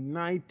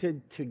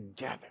united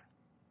together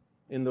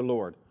in the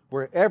Lord,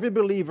 where every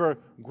believer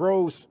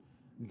grows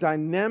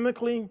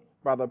dynamically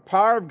by the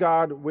power of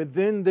God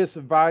within this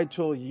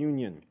vital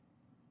union.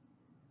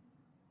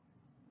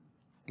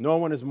 No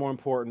one is more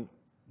important,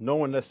 no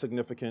one less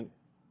significant,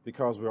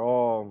 because we're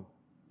all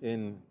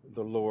in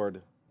the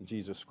Lord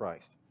Jesus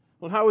Christ.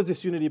 Well, how is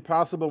this unity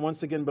possible?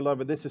 Once again,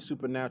 beloved, this is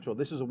supernatural.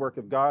 This is a work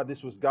of God.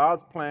 This was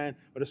God's plan,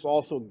 but it's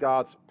also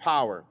God's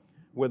power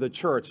with the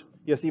church.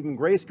 Yes, even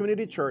Grace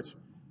Community Church,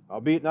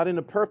 albeit not in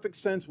a perfect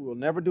sense, we will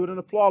never do it in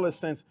a flawless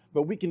sense,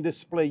 but we can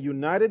display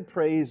united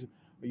praise,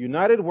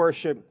 united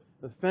worship,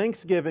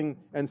 thanksgiving,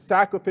 and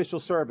sacrificial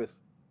service.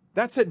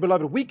 That's it,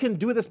 beloved. We can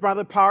do this by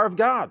the power of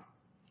God.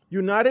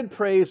 United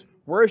praise,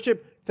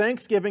 worship,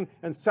 thanksgiving,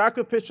 and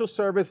sacrificial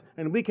service,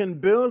 and we can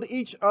build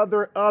each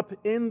other up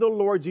in the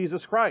Lord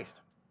Jesus Christ.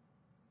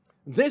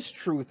 This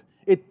truth,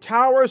 it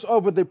towers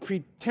over the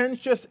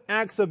pretentious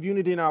acts of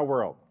unity in our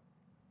world.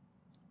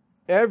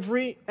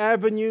 Every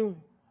avenue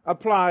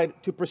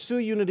applied to pursue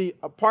unity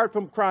apart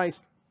from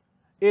Christ,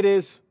 it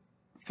is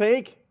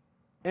fake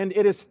and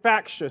it is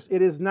factious.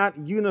 It is not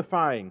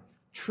unifying.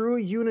 True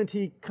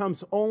unity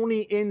comes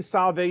only in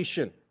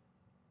salvation.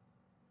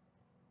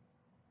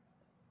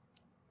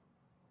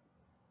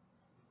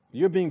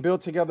 You're being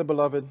built together,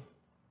 beloved.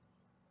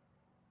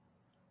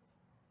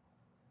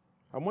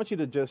 I want you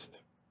to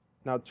just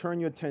now turn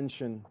your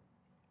attention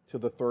to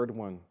the third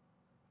one.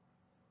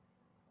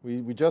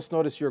 We just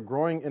noticed you're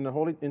growing into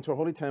a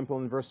holy temple.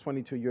 In verse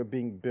 22, you're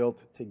being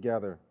built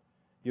together.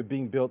 You're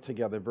being built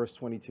together, verse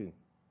 22.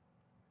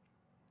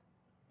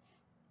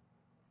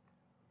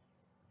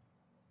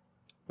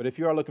 But if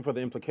you are looking for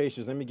the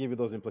implications, let me give you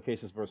those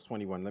implications, verse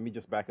 21. Let me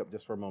just back up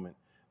just for a moment.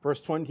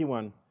 Verse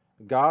 21,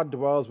 God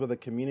dwells with a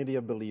community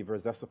of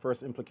believers. That's the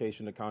first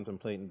implication to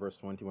contemplate in verse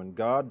 21.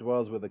 God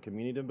dwells with a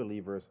community of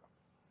believers.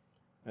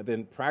 And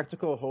then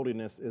practical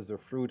holiness is the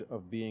fruit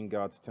of being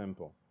God's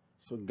temple.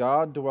 So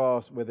God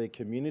dwells with a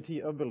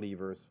community of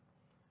believers.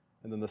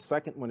 And then the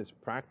second one is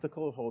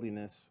practical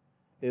holiness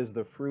is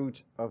the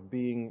fruit of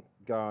being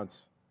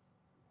God's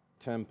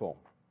temple.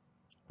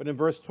 But in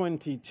verse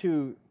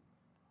 22,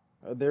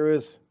 there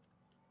is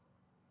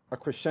a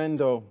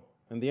crescendo,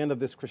 and the end of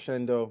this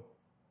crescendo,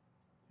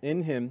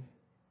 in him,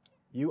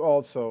 you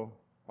also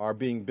are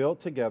being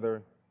built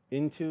together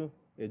into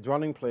a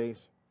dwelling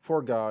place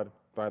for God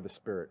by the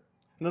Spirit.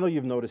 And I know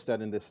you've noticed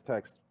that in this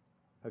text,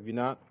 have you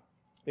not?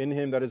 In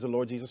him, that is the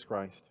Lord Jesus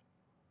Christ,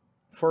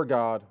 for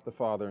God the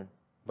Father,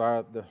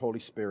 by the Holy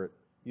Spirit.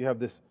 You have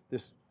this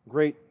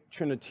great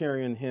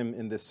Trinitarian hymn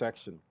in this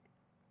section.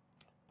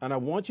 And I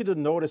want you to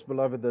notice,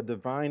 beloved, the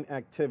divine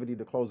activity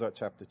to close out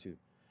chapter 2.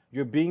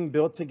 You're being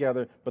built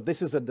together, but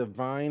this is a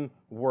divine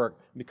work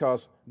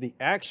because the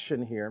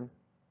action here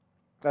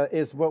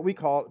is what we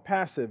call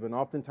passive. And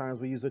oftentimes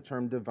we use the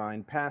term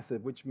divine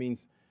passive, which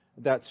means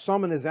that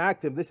someone is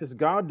active. This is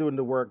God doing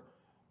the work.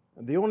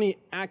 The only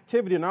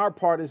activity on our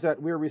part is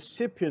that we're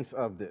recipients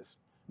of this.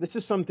 This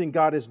is something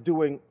God is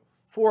doing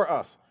for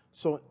us.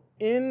 So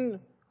in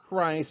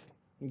Christ,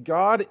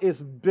 God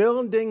is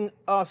building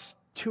us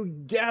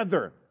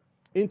together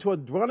into a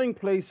dwelling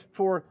place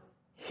for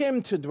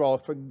Him to dwell,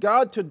 for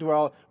God to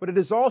dwell, but it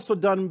is also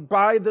done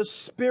by the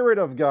Spirit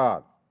of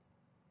God.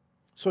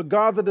 So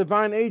God, the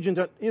divine agent,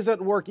 is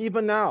at work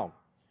even now,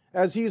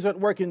 as He's at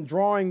work in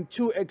drawing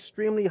two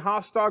extremely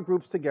hostile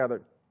groups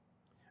together.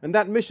 And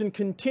that mission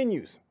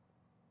continues.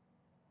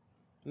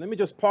 And let me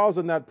just pause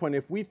on that point.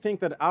 If we think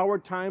that our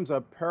times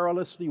are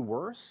perilously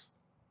worse,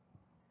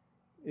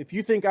 if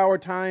you think our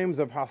times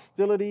of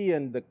hostility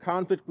and the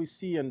conflict we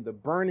see and the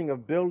burning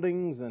of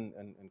buildings and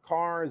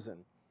cars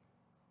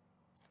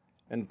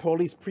and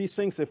police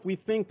precincts, if we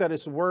think that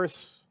it's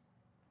worse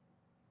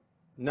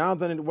now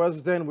than it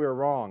was then, we're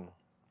wrong.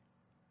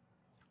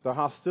 The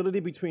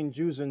hostility between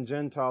Jews and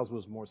Gentiles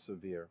was more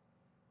severe.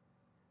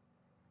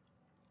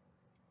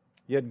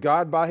 Yet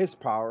God, by His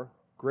power,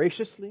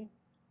 graciously,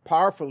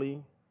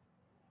 powerfully,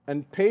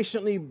 and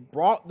patiently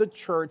brought the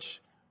church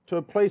to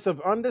a place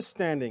of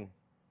understanding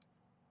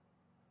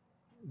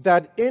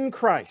that in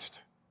Christ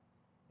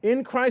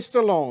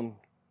alone,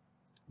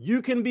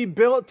 you can be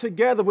built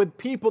together with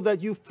people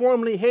that you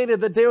formerly hated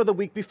the day or the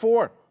week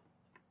before.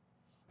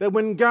 That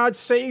when God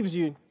saves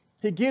you,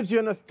 He gives you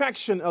an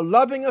affection, a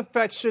loving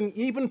affection,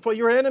 even for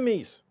your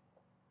enemies.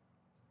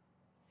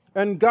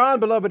 And God,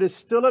 beloved, is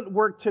still at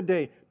work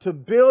today to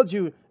build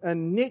you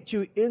and knit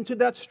you into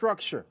that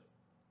structure.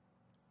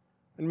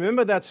 And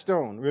remember that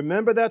stone.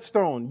 Remember that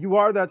stone. You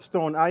are that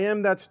stone. I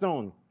am that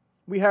stone.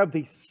 We have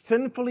these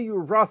sinfully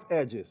rough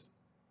edges.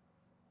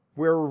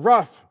 We're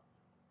rough.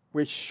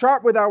 We're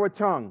sharp with our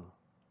tongue.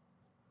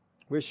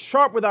 We're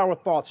sharp with our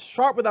thoughts,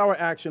 sharp with our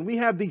action. We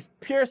have these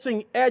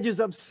piercing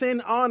edges of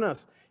sin on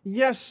us.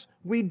 Yes,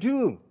 we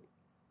do.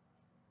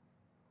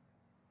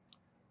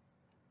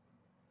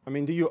 I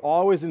mean, do you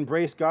always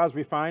embrace God's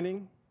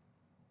refining?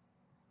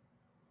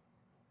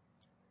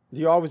 Do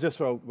you always just,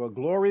 well,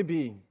 glory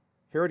be.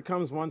 Here it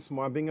comes once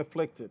more, I'm being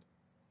afflicted.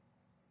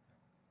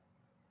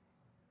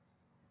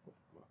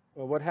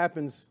 Well, what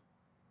happens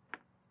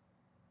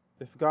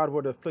if God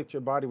were to afflict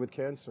your body with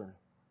cancer?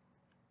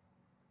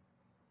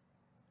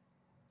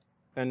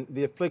 And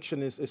the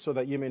affliction is so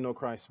that you may know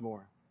Christ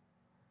more.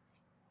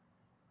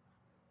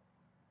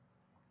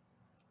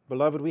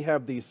 Beloved, we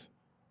have these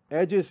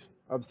edges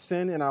of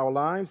sin in our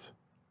lives,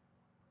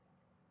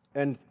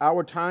 and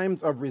our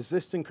times of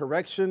resisting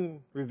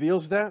correction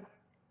reveals that.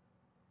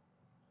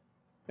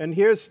 And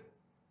here's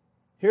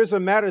a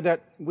matter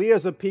that we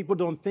as a people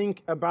don't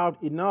think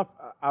about enough.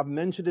 I've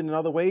mentioned it in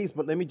other ways,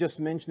 but let me just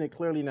mention it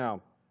clearly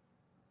now.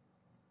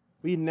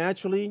 We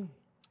naturally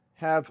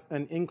have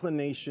an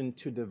inclination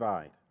to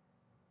divide.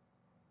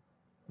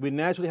 We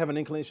naturally have an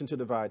inclination to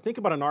divide. Think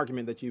about an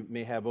argument that you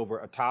may have over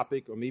a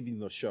topic or maybe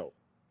even a show.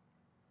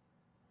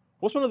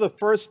 What's one of the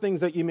first things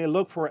that you may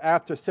look for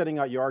after setting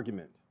out your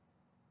argument?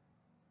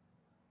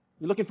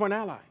 You're looking for an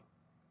ally.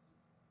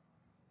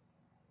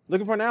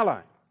 Looking for an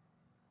ally.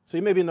 So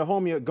you may be in the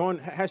home, you're going,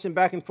 hashing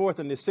back and forth,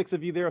 and there's 6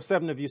 of you there, or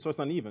 7 of you, so it's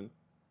uneven.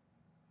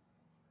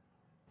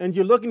 And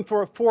you're looking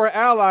for 4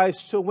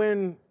 allies to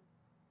win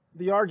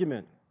the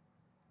argument.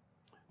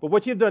 But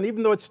what you've done,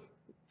 even though it's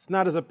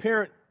not as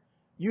apparent,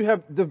 you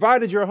have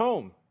divided your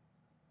home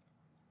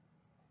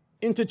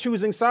into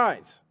choosing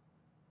sides.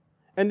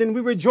 And then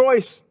we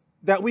rejoice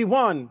that we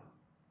won,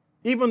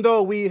 even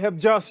though we have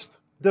just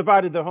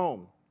divided the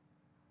home.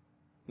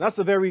 That's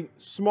a very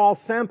small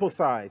sample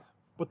size.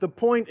 But the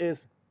point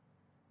is,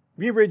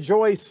 we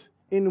rejoice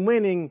in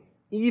winning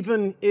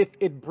even if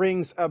it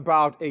brings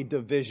about a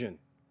division.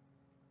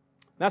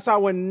 That's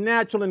our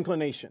natural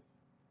inclination.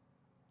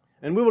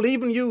 And we will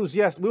even use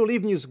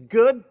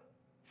good,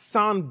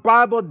 sound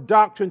Bible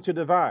doctrine to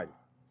divide.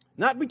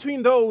 Not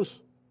between those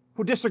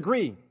who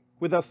disagree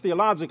with us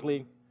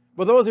theologically,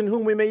 but those in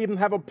whom we may even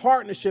have a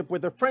partnership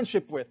with, a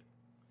friendship with.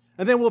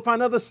 And then we'll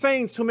find other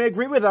saints who may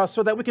agree with us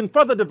so that we can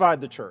further divide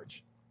the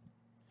church.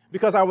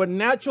 Because our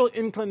natural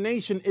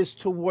inclination is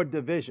toward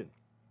division.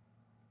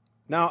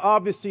 Now,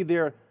 obviously,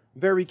 there are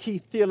very key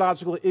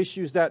theological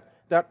issues that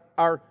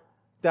are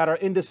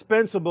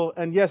indispensable.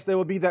 And yes, there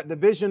will be that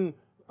division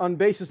on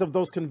basis of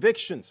those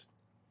convictions.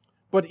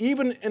 But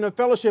even in a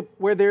fellowship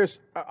where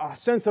there's a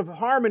sense of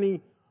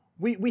harmony,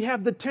 we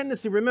have the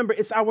tendency, remember,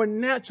 it's our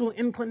natural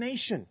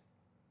inclination.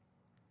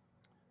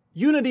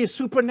 Unity is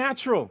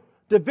supernatural.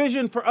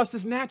 Division for us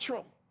is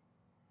natural.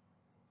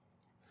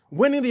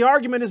 Winning the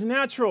argument is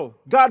natural.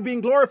 God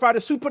being glorified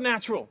is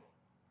supernatural.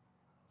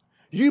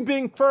 You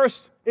being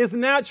first is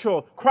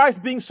natural.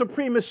 Christ being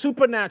supreme is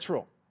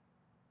supernatural.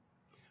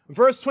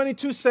 Verse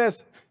 22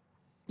 says,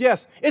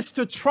 yes, it's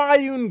the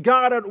triune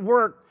God at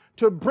work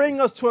to bring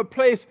us to a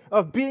place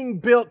of being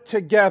built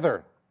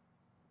together.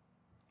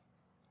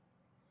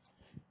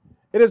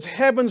 It is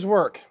heaven's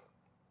work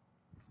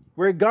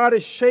where God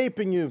is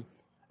shaping you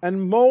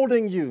and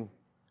molding you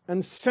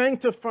and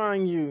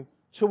sanctifying you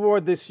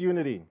toward this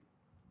unity.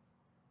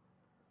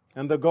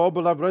 And the goal,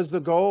 beloved, what is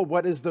the goal?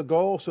 What is the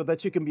goal? So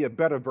that you can be a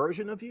better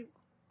version of you?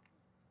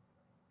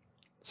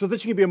 So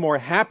that you can be a more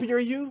happier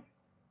you?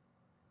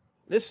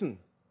 Listen,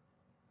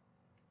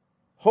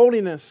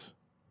 holiness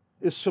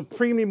is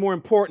supremely more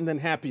important than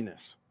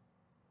happiness.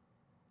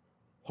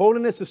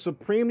 Holiness is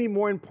supremely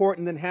more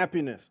important than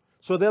happiness.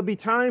 So there'll be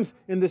times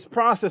in this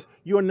process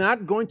you're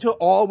not going to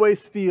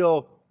always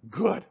feel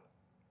good.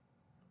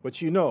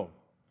 But you know,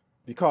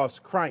 because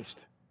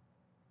Christ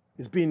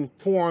is being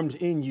formed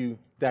in you,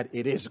 that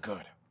it is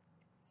good.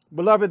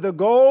 Beloved, the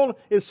goal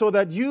is so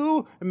that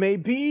you may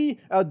be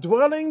a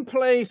dwelling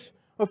place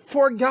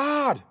for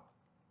God.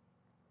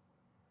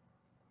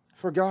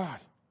 For God,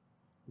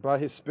 by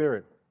His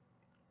Spirit.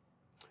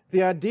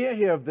 The idea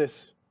here of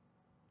this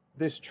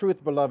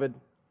truth, beloved,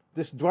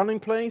 this dwelling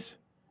place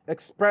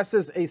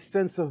expresses a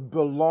sense of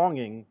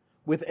belonging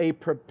with a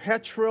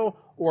perpetual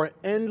or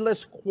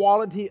endless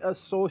quality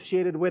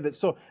associated with it.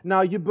 So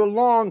now you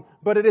belong,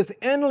 but it is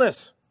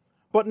endless.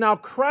 But now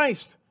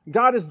Christ,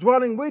 God is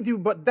dwelling with you,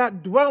 but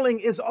that dwelling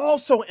is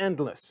also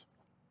endless.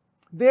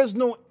 There's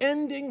no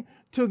ending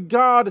to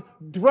God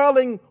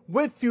dwelling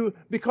with you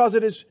because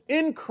it is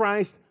in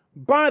Christ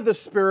by the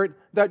Spirit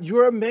that you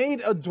are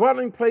made a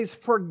dwelling place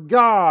for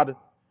God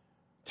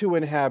to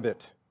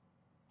inhabit.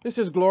 This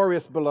is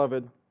glorious,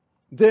 beloved.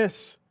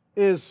 This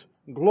is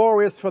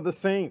glorious for the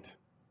saint.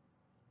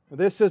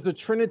 This is the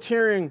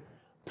Trinitarian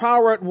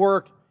power at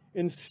work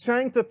in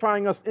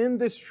sanctifying us in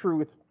this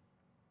truth.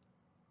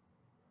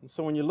 And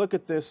so when you look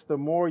at this, the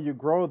more you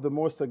grow, the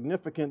more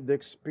significant the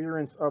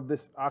experience of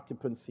this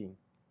occupancy.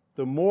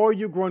 The more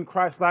you grow in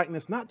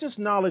Christ-likeness, not just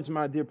knowledge,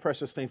 my dear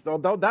precious saints,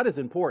 although that is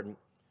important.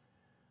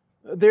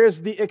 There's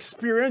the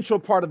experiential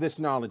part of this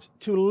knowledge,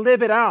 to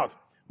live it out.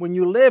 When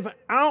you live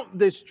out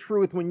this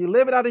truth, when you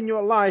live it out in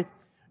your life,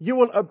 you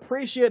will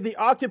appreciate the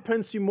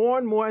occupancy more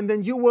and more, and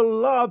then you will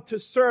love to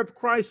serve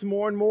Christ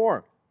more and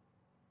more.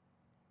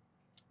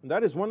 And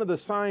that is one of the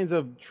signs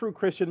of true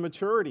Christian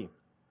maturity.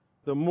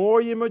 The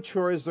more you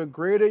mature is the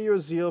greater your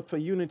zeal for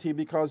unity,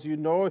 because you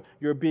know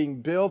you're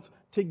being built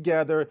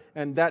together,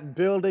 and that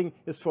building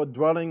is for a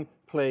dwelling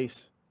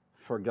place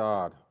for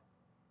God.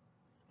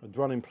 A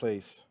dwelling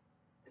place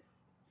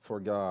for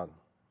God.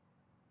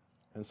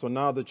 And so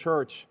now the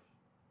church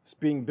is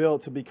being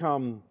built to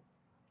become,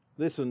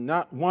 listen,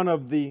 not one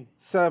of the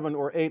 7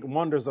 or 8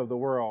 wonders of the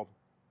world.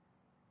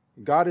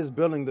 God is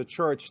building the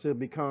church to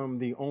become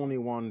the only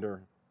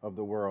wonder of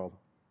the world.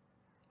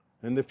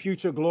 In the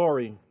future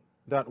glory,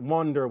 that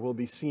wonder will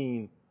be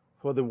seen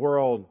for the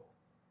world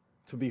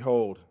to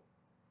behold.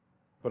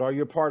 But are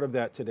you a part of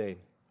that today?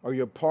 Are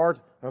you a part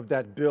of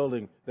that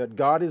building that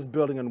God is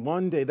building? And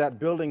one day that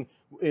building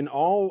in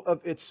all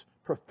of its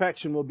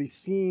perfection will be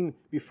seen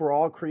before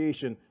all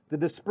creation. The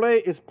display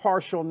is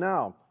partial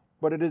now,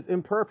 but it is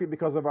imperfect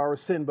because of our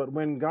sin. But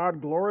when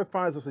God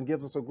glorifies us and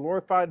gives us a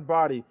glorified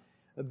body,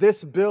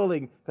 this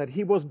building that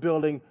he was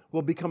building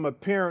will become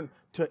apparent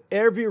to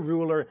every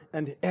ruler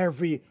and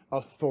every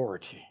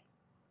authority.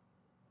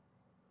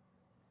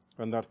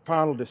 And that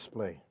final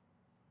display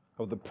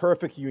of the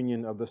perfect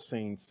union of the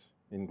saints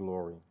in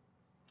glory.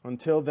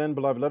 Until then,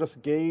 beloved, let us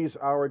gaze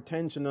our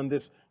attention on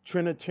this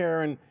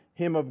Trinitarian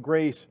hymn of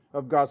grace,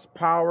 of God's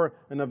power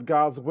and of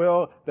God's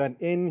will, that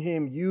in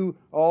him you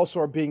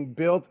also are being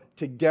built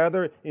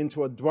together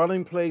into a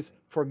dwelling place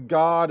for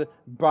God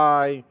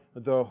by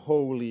the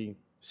Holy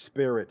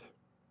Spirit.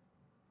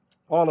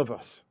 All of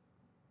us,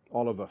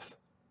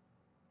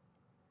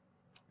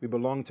 we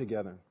belong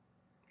together.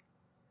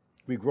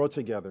 We grow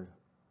together.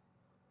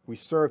 We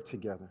serve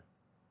together.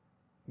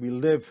 We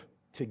live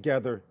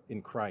together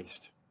in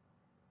Christ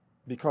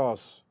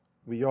because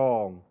we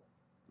all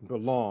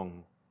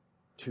belong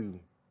to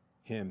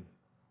him.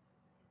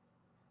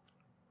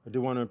 I do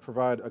want to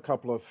provide a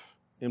couple of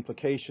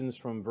implications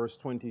from verse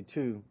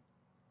 22.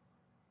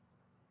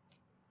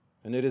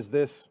 And it is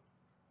this: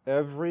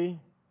 every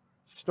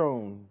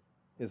stone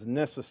is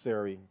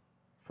necessary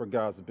for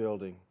God's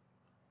building,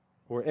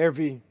 or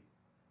every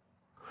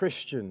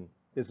Christian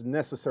is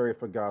necessary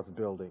for God's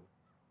building.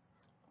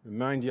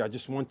 Remind you, I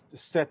just want to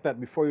set that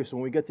before you so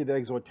when we get to the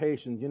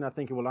exhortation, you're not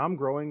thinking, well, I'm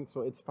growing,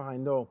 so it's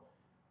fine. No.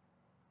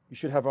 You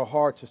should have a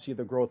heart to see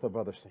the growth of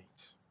other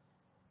saints.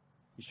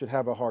 You should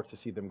have a heart to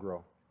see them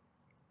grow.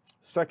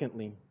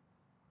 Secondly,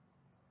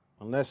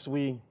 unless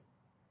we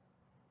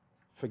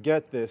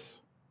forget this,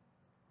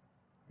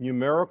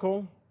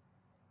 numerical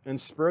and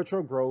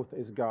spiritual growth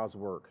is God's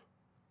work.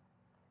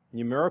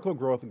 Numerical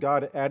growth,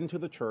 God adding to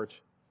the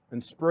church,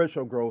 and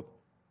spiritual growth,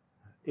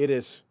 it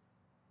is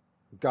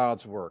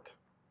God's work.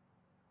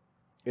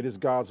 It is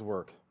God's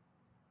work.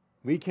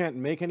 We can't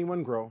make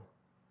anyone grow.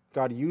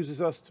 God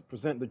uses us to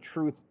present the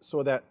truth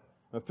so that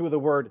through the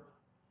word,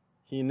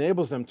 he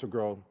enables them to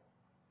grow.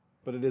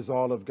 But it is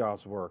all of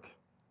God's work.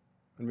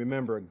 And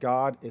remember,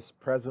 God is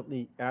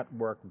presently at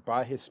work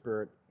by his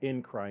Spirit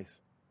in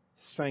Christ,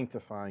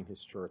 sanctifying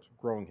his church,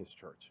 growing his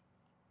church.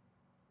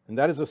 And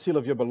that is a seal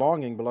of your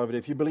belonging, beloved.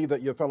 If you believe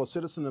that you're a fellow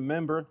citizen, a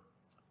member,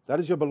 that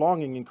is your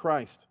belonging in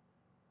Christ.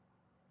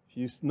 If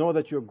you know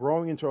that you're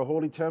growing into a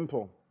holy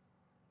temple,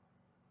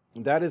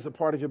 that is a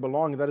part of your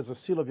belonging. That is a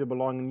seal of your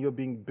belonging. You're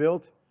being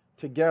built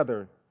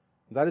together.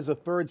 That is a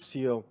third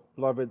seal,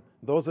 beloved.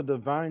 Those are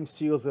divine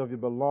seals of your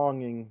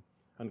belonging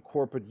and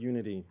corporate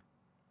unity.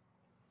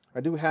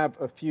 I do have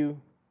a few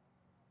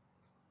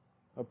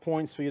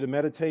points for you to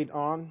meditate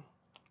on.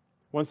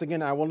 Once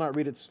again, I will not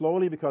read it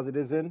slowly because it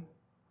is in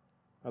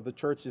the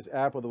church's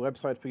app or the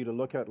website for you to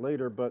look at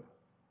later. But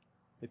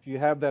if you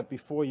have that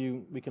before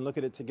you, we can look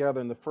at it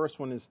together. And the first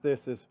one is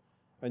this: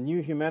 a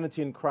new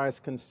humanity in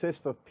Christ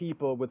consists of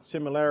people with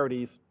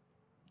similarities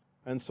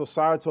and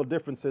societal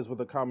differences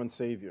with a common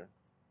Savior,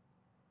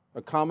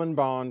 a common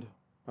bond,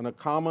 and a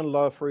common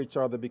love for each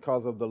other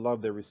because of the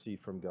love they receive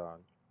from God.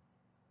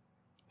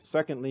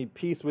 Secondly,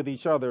 peace with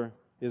each other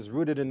is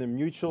rooted in the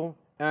mutual,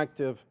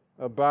 active,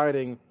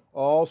 abiding,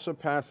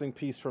 all-surpassing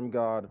peace from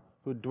God,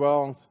 who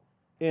dwells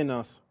in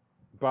us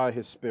by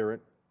his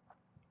Spirit.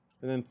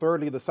 And then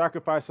thirdly, the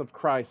sacrifice of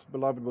Christ,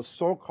 beloved, was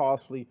so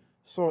costly,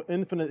 so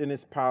infinite in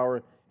its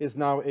power, is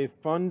now a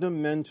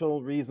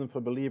fundamental reason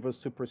for believers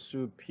to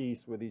pursue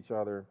peace with each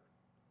other.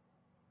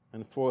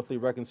 And fourthly,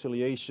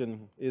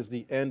 reconciliation is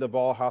the end of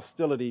all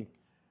hostility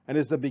and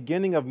is the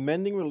beginning of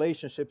mending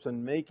relationships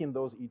and making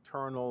those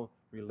eternal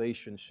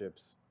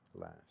relationships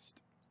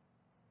last.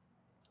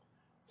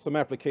 Some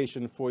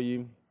application for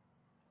you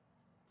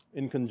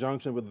in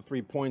conjunction with the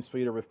 3 points for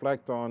you to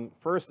reflect on.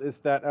 First is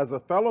that as a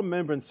fellow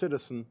member and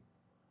citizen,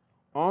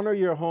 honor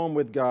your home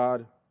with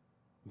God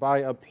by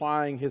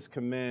applying his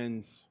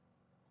commands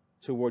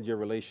toward your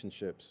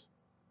relationships.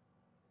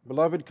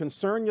 Beloved,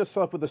 concern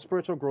yourself with the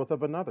spiritual growth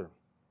of another.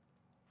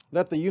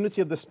 Let the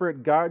unity of the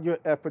Spirit guide your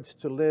efforts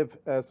to live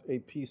as a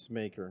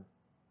peacemaker,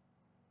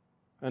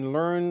 and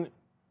learn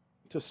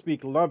to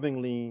speak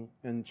lovingly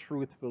and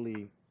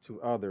truthfully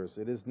to others.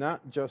 It is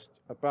not just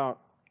about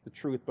the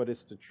truth, but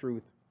it's the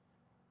truth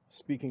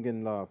speaking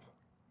in love.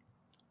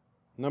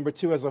 Number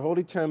 2, as a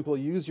holy temple,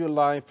 use your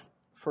life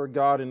for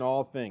God in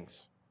all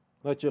things.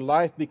 Let your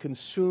life be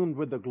consumed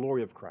with the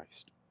glory of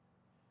Christ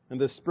and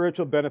the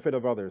spiritual benefit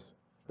of others.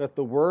 Let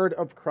the word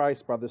of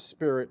Christ by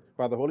the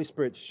Holy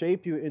Spirit,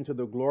 shape you into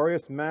the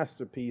glorious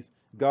masterpiece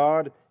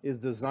God is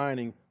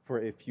designing for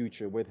a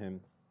future with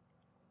Him.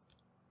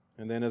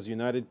 And then as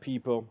united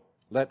people,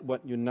 let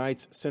what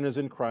unites sinners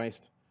in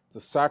Christ, the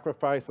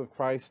sacrifice of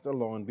Christ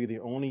alone, be the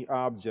only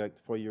object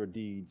for your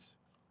deeds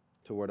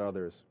toward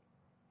others.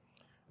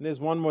 And there's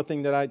one more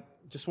thing that I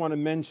just want to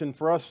mention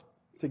for us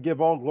to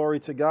give all glory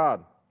to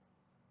God,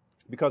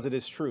 because it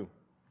is true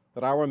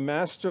that our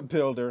master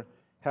builder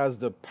has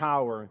the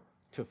power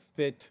to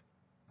fit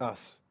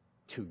us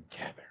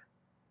together.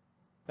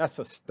 That's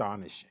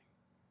astonishing.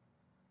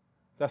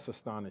 That's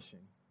astonishing.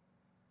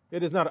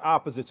 It is not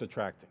opposites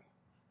attracting,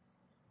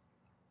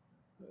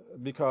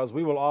 because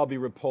we will all be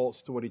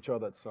repulsed toward each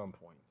other at some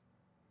point.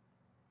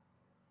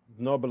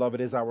 No, beloved,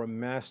 it is our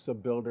master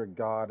builder.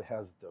 God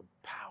has the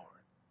power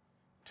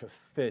to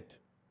fit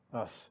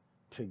us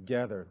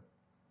together.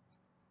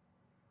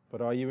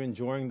 But are you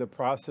enjoying the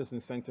process in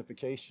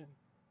sanctification?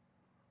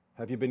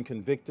 Have you been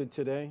convicted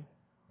today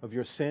of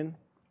your sin?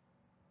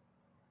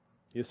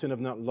 Your sin of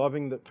not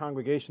loving the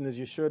congregation as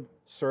you should,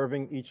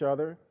 serving each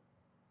other?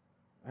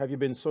 Have you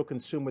been so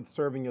consumed with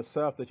serving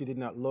yourself that you did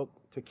not look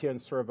to care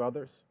and serve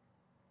others?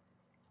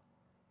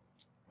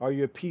 Are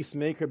you a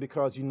peacemaker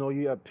because you know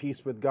you're at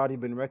peace with God,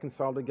 you've been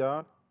reconciled to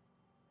God?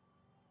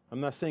 I'm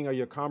not saying are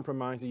you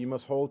compromising, you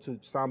must hold to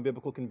sound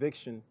biblical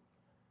conviction.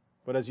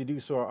 But as you do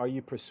so, are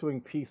you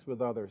pursuing peace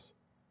with others,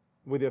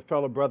 with your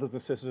fellow brothers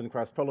and sisters in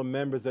Christ, fellow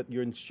members that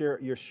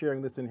you're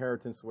sharing this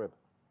inheritance with?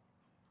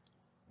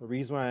 The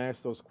reason why I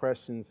ask those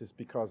questions is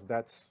because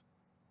that's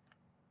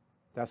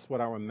what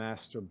our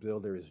master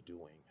builder is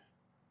doing.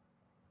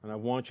 And I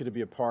want you to be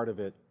a part of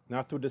it,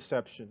 not through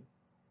deception,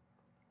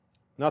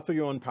 not through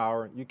your own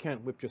power. You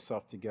can't whip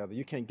yourself together.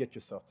 You can't get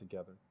yourself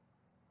together.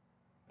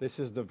 This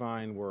is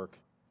divine work.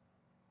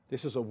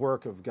 This is a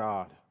work of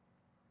God.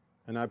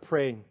 And I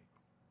pray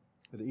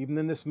that even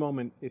in this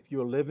moment, if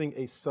you're living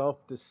a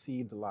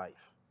self-deceived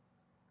life,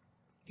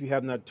 if you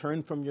have not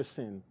turned from your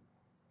sin,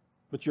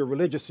 but you're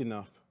religious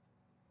enough,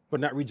 but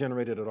not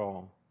regenerated at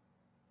all,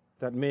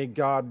 that may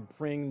God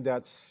bring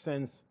that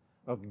sense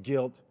of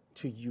guilt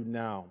to you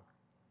now,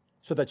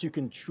 so that you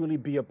can truly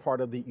be a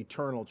part of the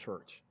eternal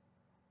church.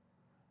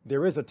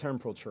 There is a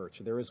temporal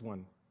church. There is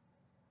one.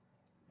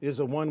 It is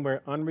a one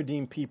where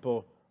unredeemed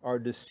people are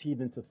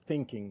deceived into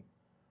thinking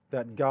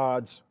that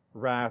God's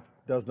wrath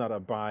does not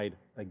abide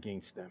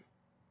against them.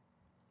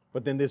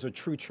 But then there's a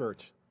true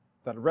church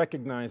that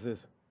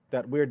recognizes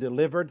that we're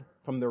delivered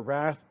from the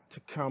wrath to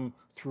come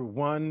through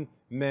one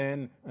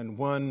man and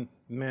one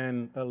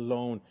man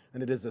alone.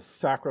 And it is the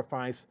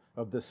sacrifice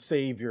of the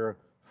Savior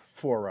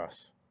for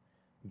us.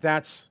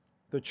 That's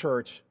the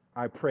church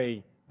I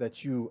pray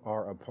that you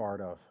are a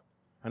part of.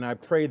 And I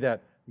pray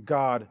that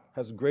God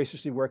has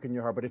graciously worked in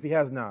your heart. But if He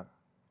has not,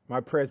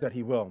 my prayer is that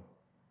He will.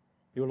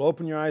 He will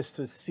open your eyes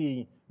to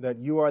see that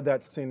you are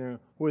that sinner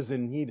who is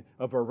in need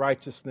of a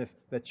righteousness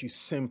that you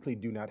simply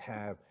do not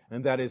have.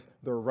 And that is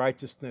the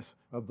righteousness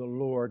of the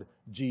Lord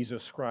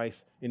Jesus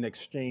Christ in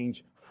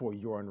exchange for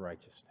your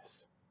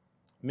unrighteousness.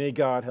 May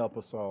God help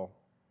us all.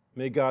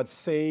 May God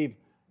save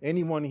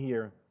anyone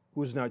here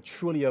who is not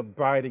truly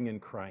abiding in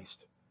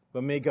Christ.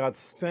 But may God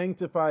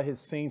sanctify His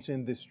saints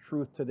in this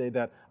truth today,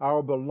 that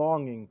our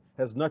belonging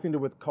has nothing to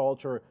do with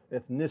culture,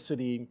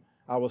 ethnicity,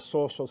 our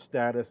social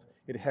status.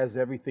 It has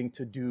everything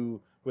to do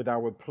with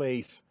our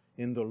place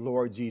in the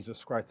Lord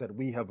Jesus Christ, that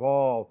we have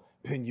all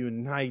been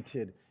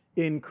united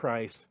in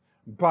Christ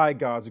by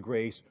God's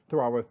grace through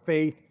our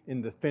faith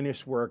in the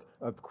finished work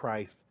of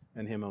Christ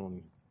and Him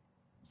only.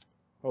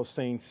 Oh,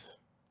 saints,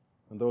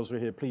 and those who are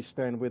here, please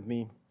stand with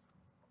me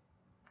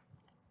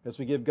as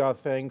we give God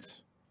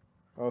thanks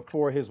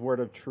for His word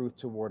of truth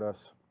toward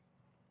us.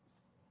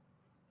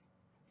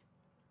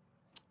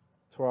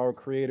 To our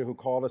Creator who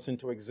called us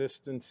into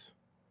existence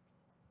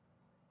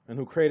and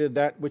who created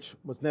that which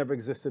was never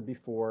existed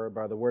before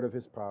by the word of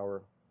His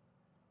power.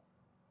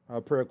 I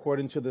pray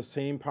according to the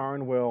same power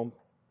and will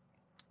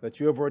that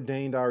you have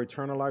ordained our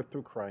eternal life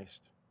through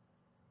Christ.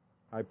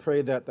 I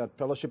pray that that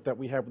fellowship that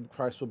we have with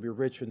Christ will be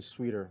rich and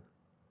sweeter.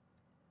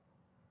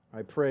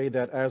 I pray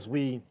that as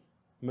we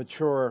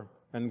mature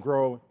and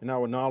grow in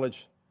our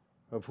knowledge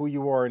of who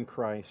you are in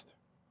Christ,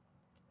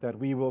 that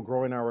we will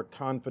grow in our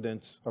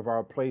confidence of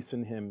our place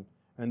in Him,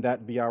 and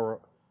that be our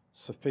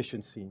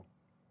sufficiency.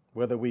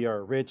 Whether we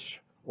are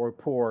rich or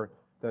poor,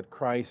 that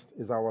Christ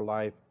is our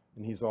life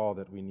and He's all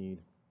that we need.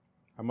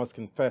 I must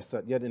confess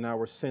that yet in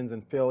our sins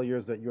and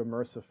failures that you're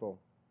merciful.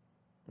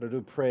 But I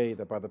do pray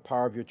that by the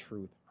power of your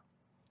truth,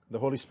 the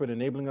Holy Spirit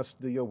enabling us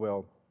to do your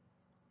will,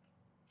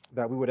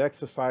 that we would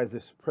exercise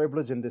this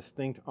privilege and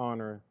distinct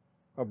honor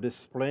of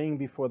displaying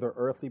before the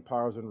earthly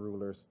powers and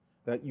rulers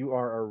that you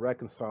are a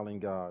reconciling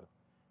God,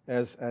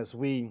 as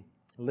we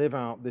live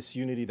out this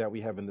unity that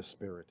we have in the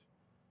Spirit,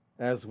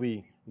 as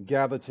we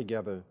gather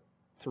together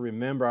to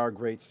remember our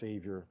great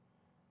Savior,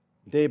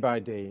 day by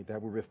day,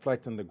 that will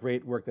reflect on the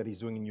great work that he's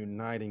doing in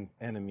uniting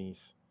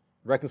enemies,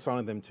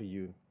 reconciling them to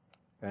you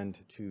and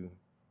to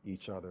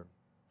each other.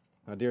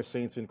 Now, dear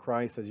saints in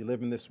Christ, as you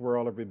live in this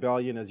world of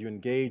rebellion, as you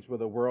engage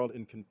with the world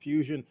in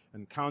confusion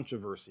and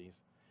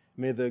controversies,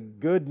 may the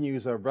good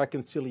news of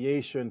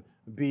reconciliation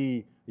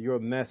be your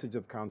message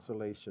of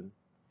consolation.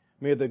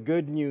 May the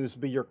good news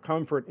be your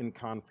comfort in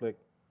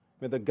conflict.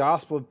 May the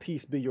gospel of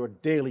peace be your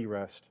daily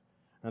rest,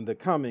 and the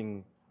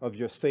coming of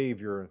your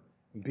Savior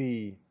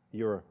be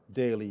your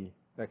daily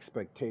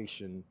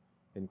expectation.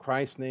 In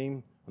Christ's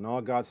name, and all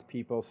God's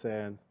people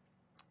said,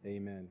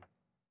 amen.